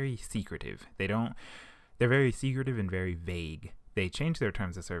they're very secretive. They're very secretive and very vague. They change their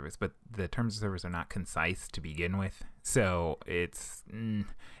terms of service, but the terms of service are not concise to begin with. So it's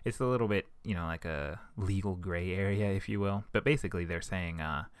a little bit, you know, like a legal gray area, if you will. But basically they're saying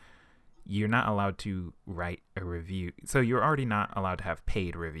you're not allowed to write a review. So you're already not allowed to have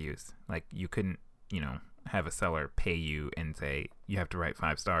paid reviews. Like you couldn't, you know, have a seller pay you and say you have to write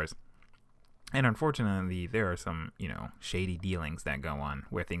 5 stars. And unfortunately, there are some, you know, shady dealings that go on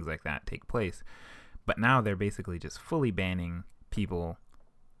where things like that take place. But now they're basically just fully banning people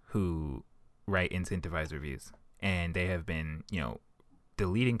who write incentivized reviews. And they have been, you know,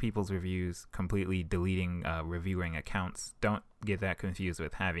 deleting people's reviews, completely deleting reviewing accounts. Don't get that confused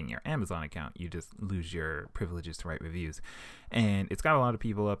with having your Amazon account. You just lose your privileges to write reviews. And it's got a lot of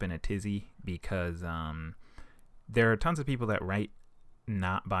people up in a tizzy because there are tons of people that write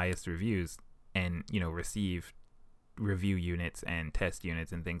not biased reviews and, you know, receive review units and test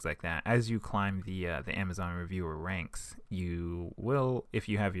units and things like that. As you climb the Amazon reviewer ranks, you will, if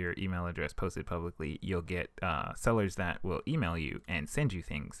you have your email address posted publicly, you'll get sellers that will email you and send you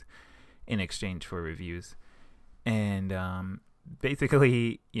things in exchange for reviews. And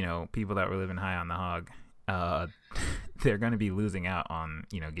basically, you know, people that were living high on the hog, they're going to be losing out on,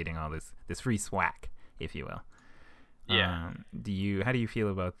 you know, getting all this free swag, if you will. Yeah. How do you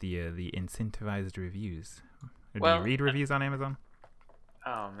feel about the incentivized reviews? Or Well, do you read reviews on Amazon?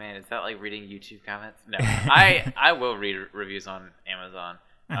 Oh man, is that like reading YouTube comments? No, I will read reviews on Amazon.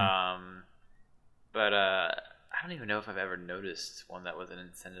 But I don't even know if I've ever noticed one that was an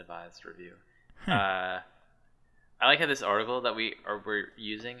incentivized review. I like how this article that we're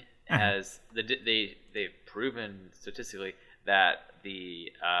using has they've proven statistically that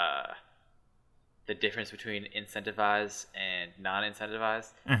the difference between incentivized and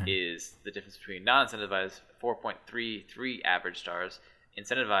non-incentivized is the difference between non-incentivized 4.33 average stars,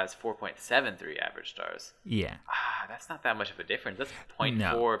 incentivized 4.73 average stars. Yeah. That's not that much of a difference. That's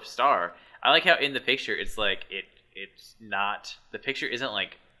 0.4 star. I like how in the picture it's like it's not, the picture isn't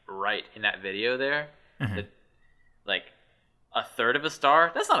like right in that video there. Like a third of a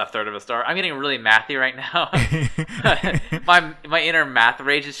star? That's not a third of a star. I'm getting really mathy right now. my inner math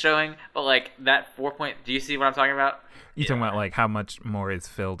rage is showing. But like that 4 point, do you see what I'm talking about? You talking about like how much more is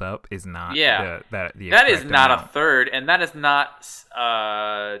filled up is not that is not amount. a third, and that is not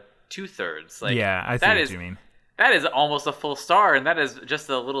 2/3. Like yeah, I see what you mean. That is almost a full star, and that is just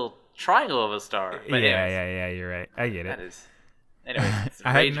a little triangle of a star. But yeah, you're right. I get it. That is. Anyways,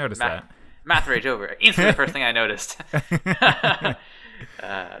 I hadn't noticed that. Math rage over. Instantly, the first thing I noticed.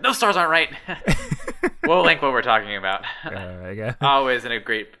 Those stars aren't right. We'll link what we're talking about. I guess. Always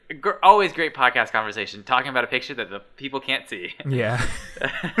great podcast conversation, talking about a picture that the people can't see. Yeah.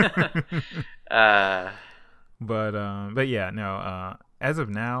 But yeah, no. As of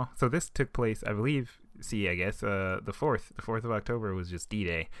now, so this took place, I believe. I guess the 4th of October was just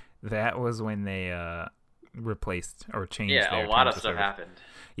D-Day. That was when they replaced or changed. Yeah, a lot of stuff happened.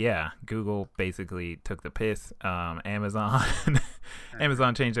 Yeah, Google basically took the piss. Amazon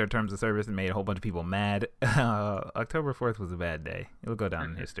changed their terms of service and made a whole bunch of people mad. October 4th was a bad day. It'll go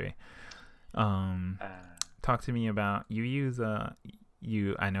down in history. Talk to me about, you use I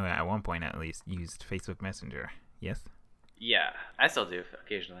know at one point at least used Facebook Messenger. Yes? Yeah, I still do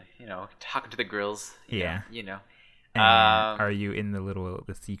occasionally. You know, talking to the grills. You know. Are you in the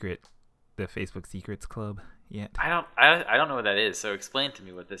Facebook Secrets Club yet? I don't know what that is, so explain to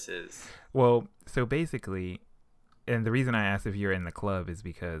me what this is. Well, so basically, and the reason I asked if you're in the club is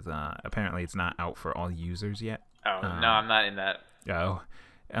because apparently it's not out for all users yet. Oh, no, I'm not in that.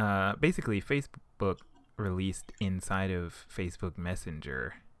 Basically, Facebook released inside of Facebook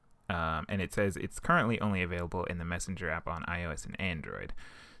Messenger, and it says it's currently only available in the Messenger app on iOS and Android.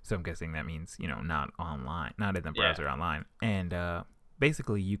 So I'm guessing that means, you know, not online, not in the browser online. And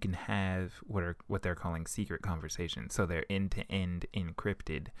basically, you can have what they're calling secret conversations. So they're end-to-end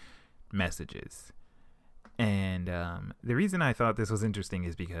encrypted messages. And the reason I thought this was interesting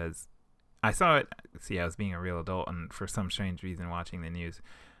is because I saw it. See, I was being a real adult, and for some strange reason, watching the news,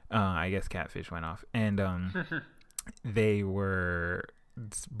 I guess Catfish went off, and they were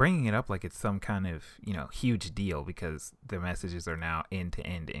bringing it up like it's some kind of, you know, huge deal because the messages are now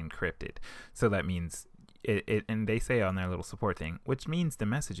end-to-end encrypted. So that means it, and they say on their little support thing, which means the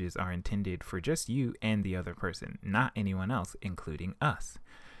messages are intended for just you and the other person, not anyone else, including us.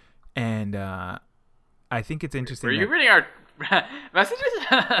 And I think it's interesting. Were you reading our messages?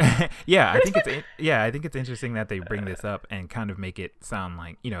 Yeah, I think it's interesting that they bring this up and kind of make it sound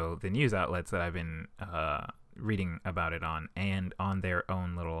like, you know, the news outlets that I've been reading about it on, and on their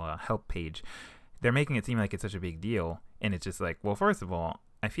own little help page, they're making it seem like it's such a big deal. And it's just like, well, first of all,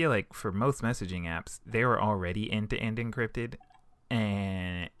 I feel like for most messaging apps, they were already end-to-end encrypted.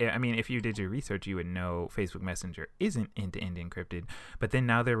 And I mean, if you did your research, you would know Facebook Messenger isn't end-to-end encrypted. But then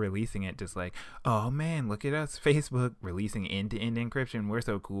now they're releasing it just like, oh man, look at us, Facebook releasing end-to-end encryption. We're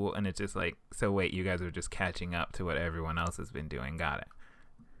so cool. And it's just like, so wait, you guys are just catching up to what everyone else has been doing. Got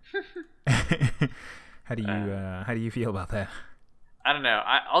it. How do you feel about that? I don't know.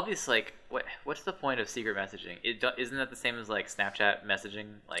 All these like, what's the point of secret messaging? Isn't that the same as like Snapchat messaging,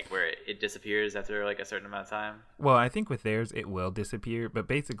 like where it disappears after like a certain amount of time? Well, I think with theirs it will disappear, but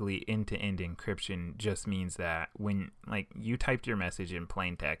basically end-to-end encryption just means that when like you typed your message in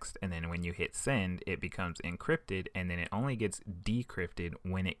plain text and then when you hit send, it becomes encrypted and then it only gets decrypted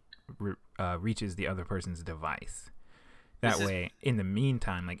when it reaches the other person's device. That way, in the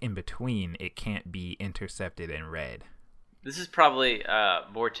meantime, like in between, it can't be intercepted and read. This is probably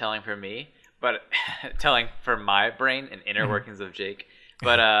more telling for me, but telling for my brain and inner workings of Jake.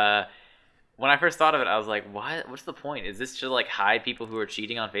 But when I first thought of it, I was like, "What? What's the point? Is this to like hide people who are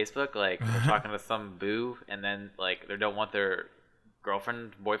cheating on Facebook? Like they're talking to some boo, and then like they don't want their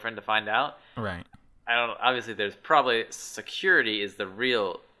girlfriend, boyfriend to find out?" Right. I don't know. Obviously, there's probably security is the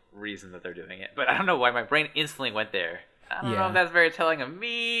real reason that they're doing it, but I don't know why my brain instantly went there. I don't know if that's very telling of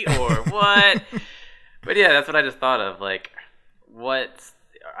me or what. But yeah, that's what I just thought of. Like,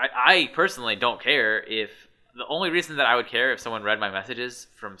 I personally don't care if the only reason that I would care if someone read my messages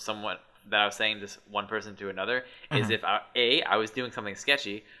from someone that I was saying this one person to another is if I was doing something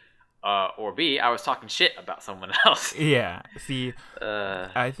sketchy, or B, I was talking shit about someone else. Yeah. See,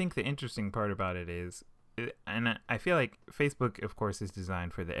 I think the interesting part about it is, and I feel like Facebook, of course, is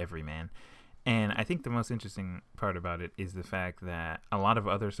designed for the everyman. And I think the most interesting part about it is the fact that a lot of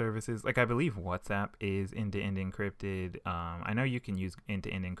other services, like I believe WhatsApp is end-to-end encrypted. I know you can use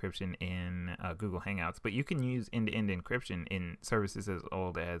end-to-end encryption in Google Hangouts, but you can use end-to-end encryption in services as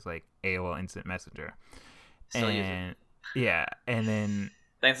old as like AOL Instant Messenger. Still use it. Yeah, and then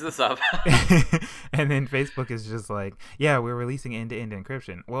thanks to the sub. And then Facebook is just like, yeah, we're releasing end-to-end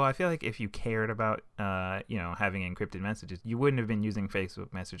encryption. Well, I feel like if you cared about, having encrypted messages, you wouldn't have been using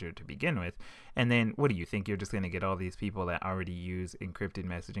Facebook Messenger to begin with. And then what do you think? You're just going to get all these people that already use encrypted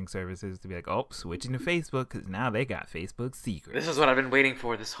messaging services to be like, oh, switching to Facebook because now they got Facebook secrets. This is what I've been waiting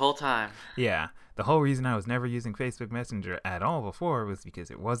for this whole time. Yeah. The whole reason I was never using Facebook Messenger at all before was because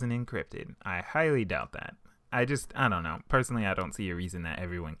it wasn't encrypted. I highly doubt that. I don't know. Personally, I don't see a reason that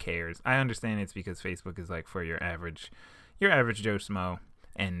everyone cares. I understand it's because Facebook is like for your average Joe Schmo,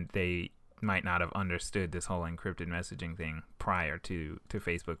 and they might not have understood this whole encrypted messaging thing prior to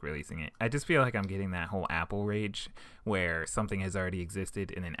Facebook releasing it. I just feel like I'm getting that whole Apple rage where something has already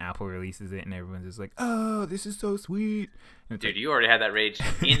existed and then Apple releases it and everyone's just like, oh, this is so sweet. Dude, like, you already had that rage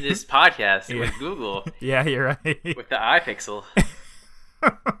in this podcast with Google. Yeah, you're right. With the iPixel.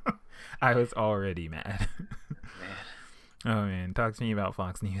 I was already mad. Man. Oh man, talk to me about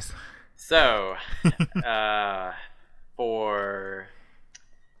Fox News. So,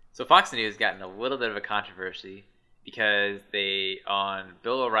 Fox News got in a little bit of a controversy because they, on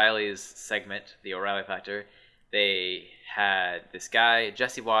Bill O'Reilly's segment, The O'Reilly Factor, they had this guy,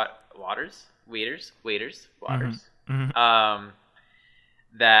 Jesse Waters, Mm-hmm.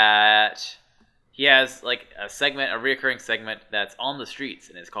 That he has like a reoccurring segment that's on the streets,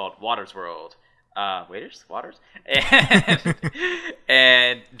 and it's called Waters World. Waters?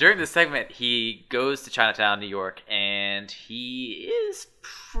 And during this segment, he goes to Chinatown, New York, and he is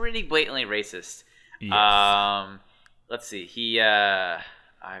pretty blatantly racist. Yes. Let's see. I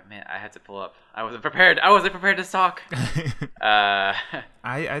had to pull up. I wasn't prepared to talk. I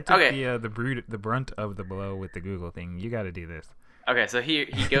took the brunt of the blow with the Google thing. You got to do this. Okay, so he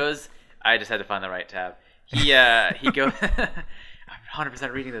goes. I just had to find the right tab. He goes. I'm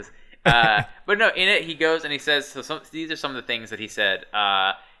 100% reading this. But no, in it he goes and he says. These are some of the things that he said.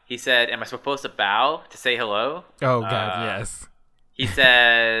 He said, "Am I supposed to bow to say hello?" Oh God, yes. He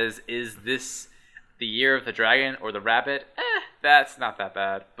says, "Is this the year of the dragon or the rabbit?" That's not that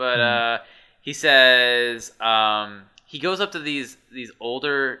bad. But he says he goes up to these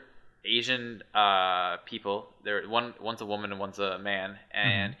older Asian people. One's a woman and one's a man,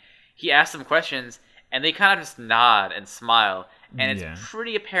 and he asks them questions, and they kind of just nod and smile. And it's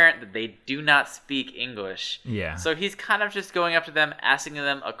pretty apparent that they do not speak English. Yeah. So he's kind of just going up to them, asking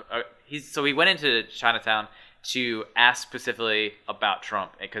them. So he went into Chinatown to ask specifically about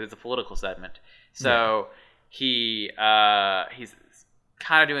Trump because it's a political segment. So he's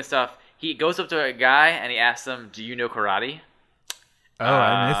kind of doing stuff. He goes up to a guy and he asks him, "Do you know karate?" Oh,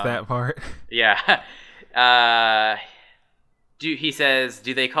 I missed that part. Yeah. He says,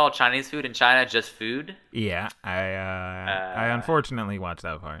 "Do they call Chinese food in China just food?" Yeah, I unfortunately watched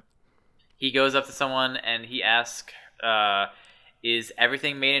that part. He goes up to someone and he asks, "Is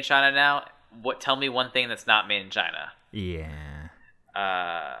everything made in China now? Tell me one thing that's not made in China." Yeah.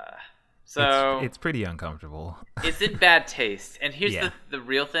 So it's pretty uncomfortable. It's in bad taste. And here's the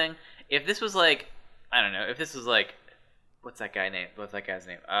real thing: if this was like, I don't know, if this was like, what's that guy's name?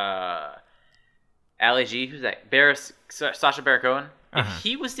 Ali G, who's that? Sacha Baron Cohen. If Uh-huh.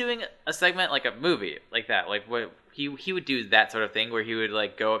 he was doing a segment like a movie like that, like what he would do that sort of thing where he would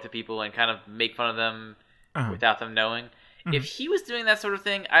like go up to people and kind of make fun of them Uh-huh. without them knowing. If he was doing that sort of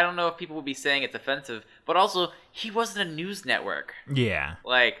thing, I don't know if people would be saying it's offensive, but also he wasn't a news network. Yeah.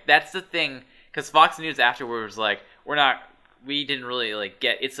 Like that's the thing, because Fox News afterwards was like, we didn't really like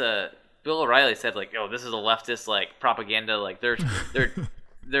get. Bill O'Reilly said like, oh, this is a leftist like propaganda, like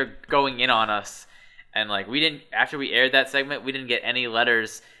they're going in on us, and like we didn't, after we aired that segment, we didn't get any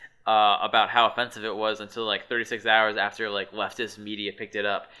letters about how offensive it was until like 36 hours after like leftist media picked it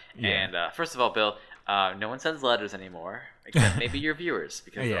up. Yeah. And first of all, Bill, no one sends letters anymore except maybe your viewers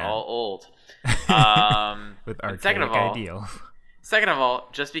because they're all old. With archaic second of all, ideals. Second of all,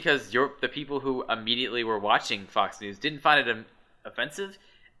 just because the people who immediately were watching Fox News didn't find it offensive,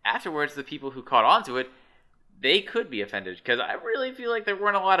 afterwards the people who caught on to it, they could be offended. Because I really feel like there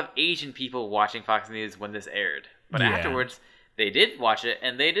weren't a lot of Asian people watching Fox News when this aired. But afterwards, they did watch it,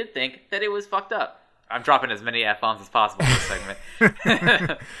 and they did think that it was fucked up. I'm dropping as many F-bombs as possible in this segment.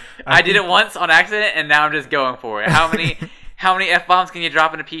 I did it once on accident, and now I'm just going for it. How many F-bombs can you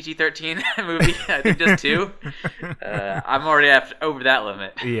drop in a PG-13 movie? I think just 2. I'm already over that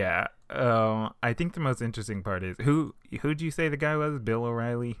limit. Yeah. I think the most interesting part is who'd you say the guy was? Bill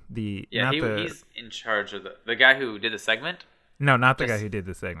O'Reilly? He's in charge of the guy who did the segment. No, not the guy who did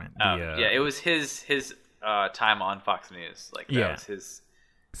the segment. It was his time on Fox News. Like that was his.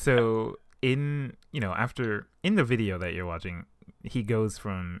 So in the video that you're watching, he goes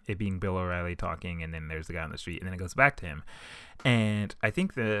from it being Bill O'Reilly talking, and then there's the guy on the street, and then it goes back to him. And I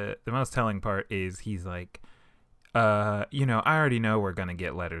think the most telling part is he's like, I already know we're gonna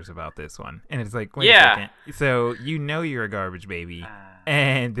get letters about this one. And it's like, wait a second. So you're a garbage baby,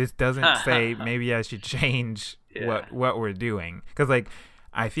 and this doesn't say maybe I should change what we're doing. Because like,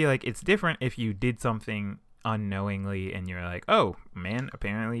 I feel like it's different if you did something unknowingly and you're like, oh man,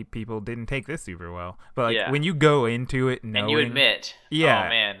 apparently people didn't take this super well. But like when you go into it knowing, and you admit, oh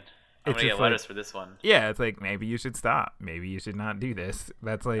man, I'm gonna get letters for this one. Yeah, it's like, maybe you should stop. Maybe you should not do this.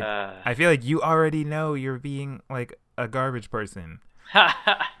 That's like, I feel like you already know you're being like a garbage person.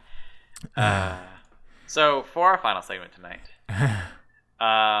 So for our final segment tonight,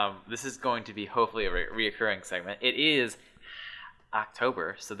 this is going to be hopefully a reoccurring segment. It is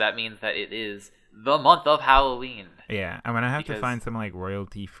October, so that means that it is the month of Halloween. Yeah, I'm gonna have to find some like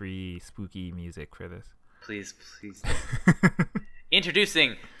royalty-free spooky music for this. Please.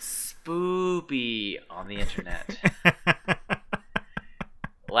 Introducing Spoopy on the internet.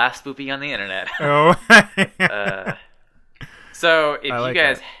 Last Spoopy on the internet. Oh. So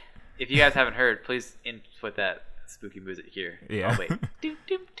if you guys haven't heard, please input that spooky music here. Yeah. Oh wait.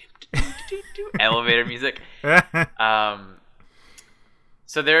 Elevator music.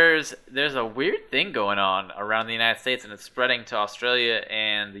 So there's a weird thing going on around the United States, and it's spreading to Australia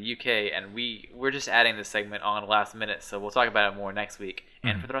and the UK, and we're just adding this segment on last minute, so we'll talk about it more next week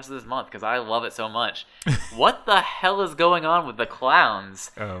and for the rest of this month because I love it so much. What the hell is going on with the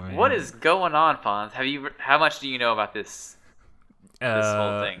clowns? Oh, man. What is going on, Fonz? How much do you know about this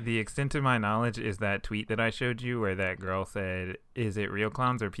whole thing? The extent of my knowledge is that tweet that I showed you where that girl said, "Is it real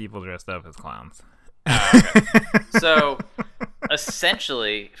clowns or people dressed up as clowns?" Okay. So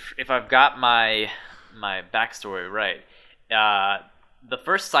essentially, if I've got my backstory right, the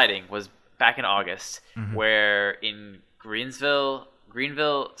first sighting was back in August, where in Greenville,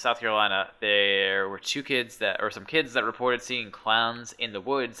 South Carolina, there were some kids that reported seeing clowns in the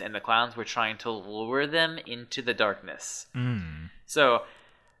woods, and the clowns were trying to lure them into the darkness. So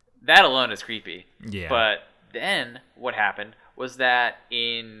that alone is creepy. Yeah. But then what happened was that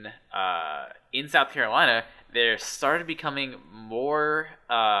in South Carolina, there started becoming more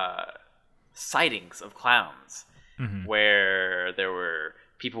sightings of clowns, where there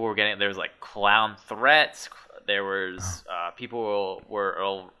was like clown threats. There was people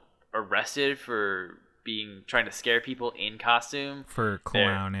were arrested for trying to scare people in costume, for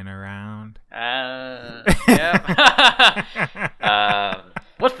clowning around. Yep.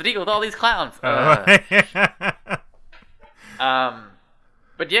 What's the deal with all these clowns?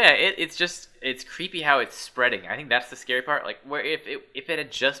 But yeah, it's creepy how it's spreading. I think that's the scary part. Like, where if it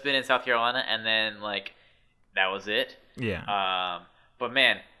had just been in South Carolina and then like that was it. Yeah. But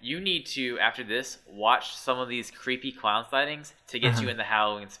man, you need to, after this, watch some of these creepy clown sightings to get you in the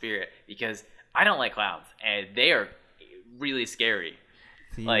Halloween spirit, because I don't like clowns and they are really scary.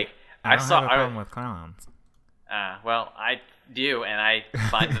 See, like I don't have a problem with clowns. Well, I do, and I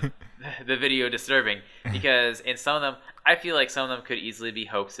find the video disturbing because in some of them, I feel like some of them could easily be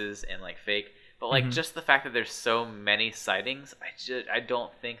hoaxes and like fake. But like just the fact that there's so many sightings, I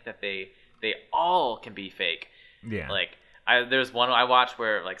don't think that they they all can be fake. Yeah. Like there's one I watched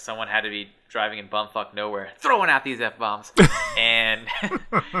where like someone had to be driving in bumfuck nowhere, throwing out these F-bombs, and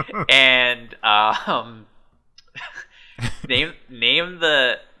name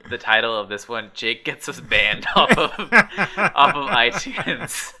the title of this one. Jake gets us banned off of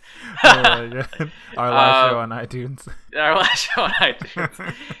iTunes. Oh my God. Our last show on iTunes. Our last show on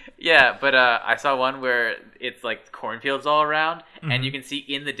iTunes. Yeah, but I saw one where it's like cornfields all around, and you can see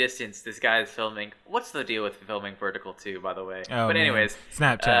in the distance this guy is filming. What's the deal with filming vertical too, by the way? Oh, but anyways,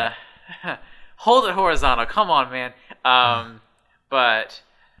 man. Snapchat. Hold it horizontal. Come on, man. But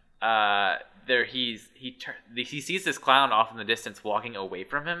there he sees this clown off in the distance walking away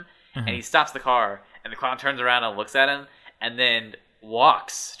from him, and he stops the car, and the clown turns around and looks at him, and then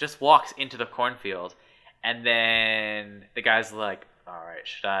walks into the cornfield, and then the guy's like, all right,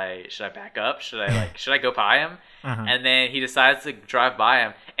 should I back up? Should I go by him? And then he decides to drive by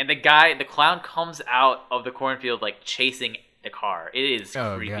him, and the clown comes out of the cornfield like chasing the car. It is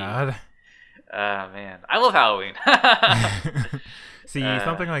creepy. God. Man, I love Halloween. See,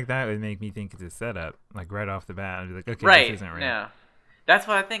 something like that would make me think it's a setup, like right off the bat. I'd be like, okay, right, this isn't real. Yeah, that's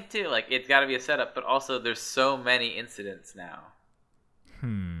what I think too. Like, it's got to be a setup, but also there's so many incidents now.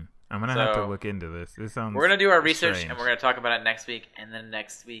 I'm gonna have to look into this. This sounds. We're gonna do our research, strange. and we're gonna talk about it next week, and then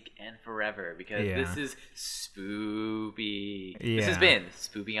next week, and forever, because this is spoopy. Yeah. This has been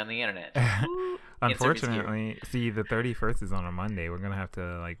Spoopy on the Internet. Unfortunately, see, the 31st is on a Monday. We're gonna have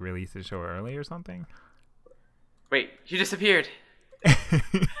to like release the show early or something. Wait, you disappeared.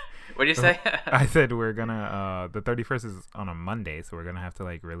 What did you say? I said we're gonna. The 31st is on a Monday, so we're gonna have to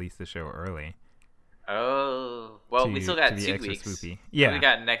like release the show early. Oh, well, we still got 2 weeks. Spoopy. Yeah, we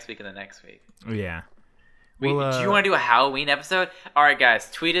got next week and the next week. Yeah. Wait, do you want to do a Halloween episode? All right,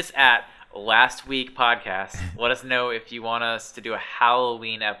 guys, tweet us at Last Week Podcast. Let us know if you want us to do a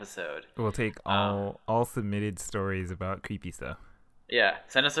Halloween episode. We'll take all submitted stories about creepy stuff. Yeah,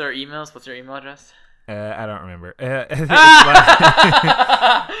 send us our emails. What's your email address? I don't remember.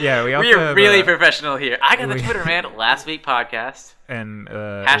 Yeah, we are really professional here. I got the Twitter, man. Last Week Podcast. And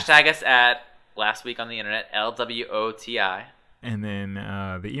hashtag us at Last Week on the Internet. LWOTI. And then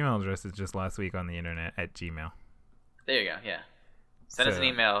the email address is just lastweekontheinternet @gmail. There you go. Yeah. Send us an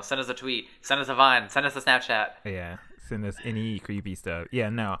email. Send us a tweet. Send us a Vine. Send us a Snapchat. Yeah. Send us any creepy stuff. Yeah.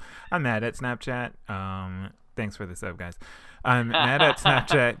 No, I'm mad at Snapchat. Thanks for the sub, guys. I'm mad at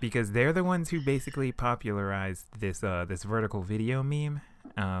Snapchat because they're the ones who basically popularized this vertical video meme.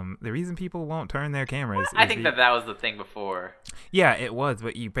 The reason people won't turn their cameras. I think that was the thing before. Yeah, it was,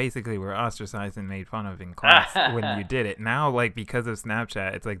 but you basically were ostracized and made fun of in class when you did it. Now, like, because of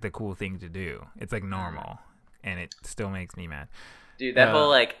Snapchat, it's like the cool thing to do. It's like normal, and it still makes me mad. Dude, that whole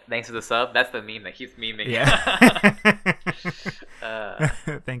like thanks for the sub, that's the meme that keeps memeing. Yeah.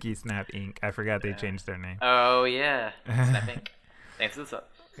 Thank you, Snap Inc. I forgot they changed their name. Oh yeah, Snap Inc. Thanks for the sub.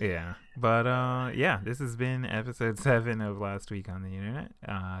 Yeah, but yeah, this has been episode 7 of Last Week on the Internet.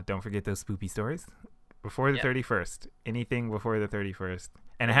 Don't forget those spoopy stories before the 31st. Anything before the 31st,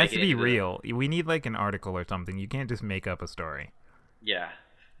 and it has to be real. We need like an article or something. You can't just make up a story. Yeah.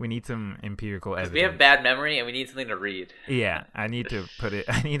 We need some empirical evidence. We have bad memory and we need something to read. Yeah, I need to put it.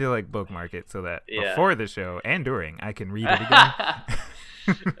 I need to like bookmark it so that before the show and during I can read it again.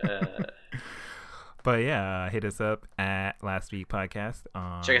 But yeah, hit us up at Last Week Podcast.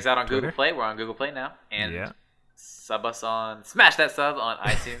 Check us out on Twitter. Google Play. We're on Google Play now, and smash that sub on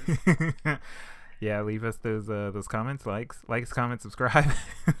iTunes. Yeah, leave us those comments, likes, comment, subscribe.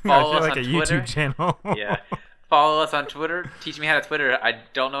 Follow I feel us like on a Twitter. YouTube channel. Yeah. Follow us on Twitter. Teach me how to Twitter. I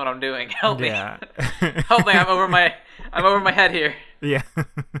don't know what I'm doing. Help me. Help me. I'm over my head here. Yeah.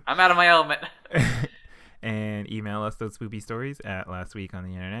 I'm out of my element. And email us those spoopy stories at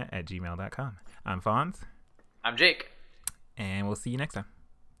lastweekontheinternet @gmail.com. I'm Fonz. I'm Jake. And we'll see you next time.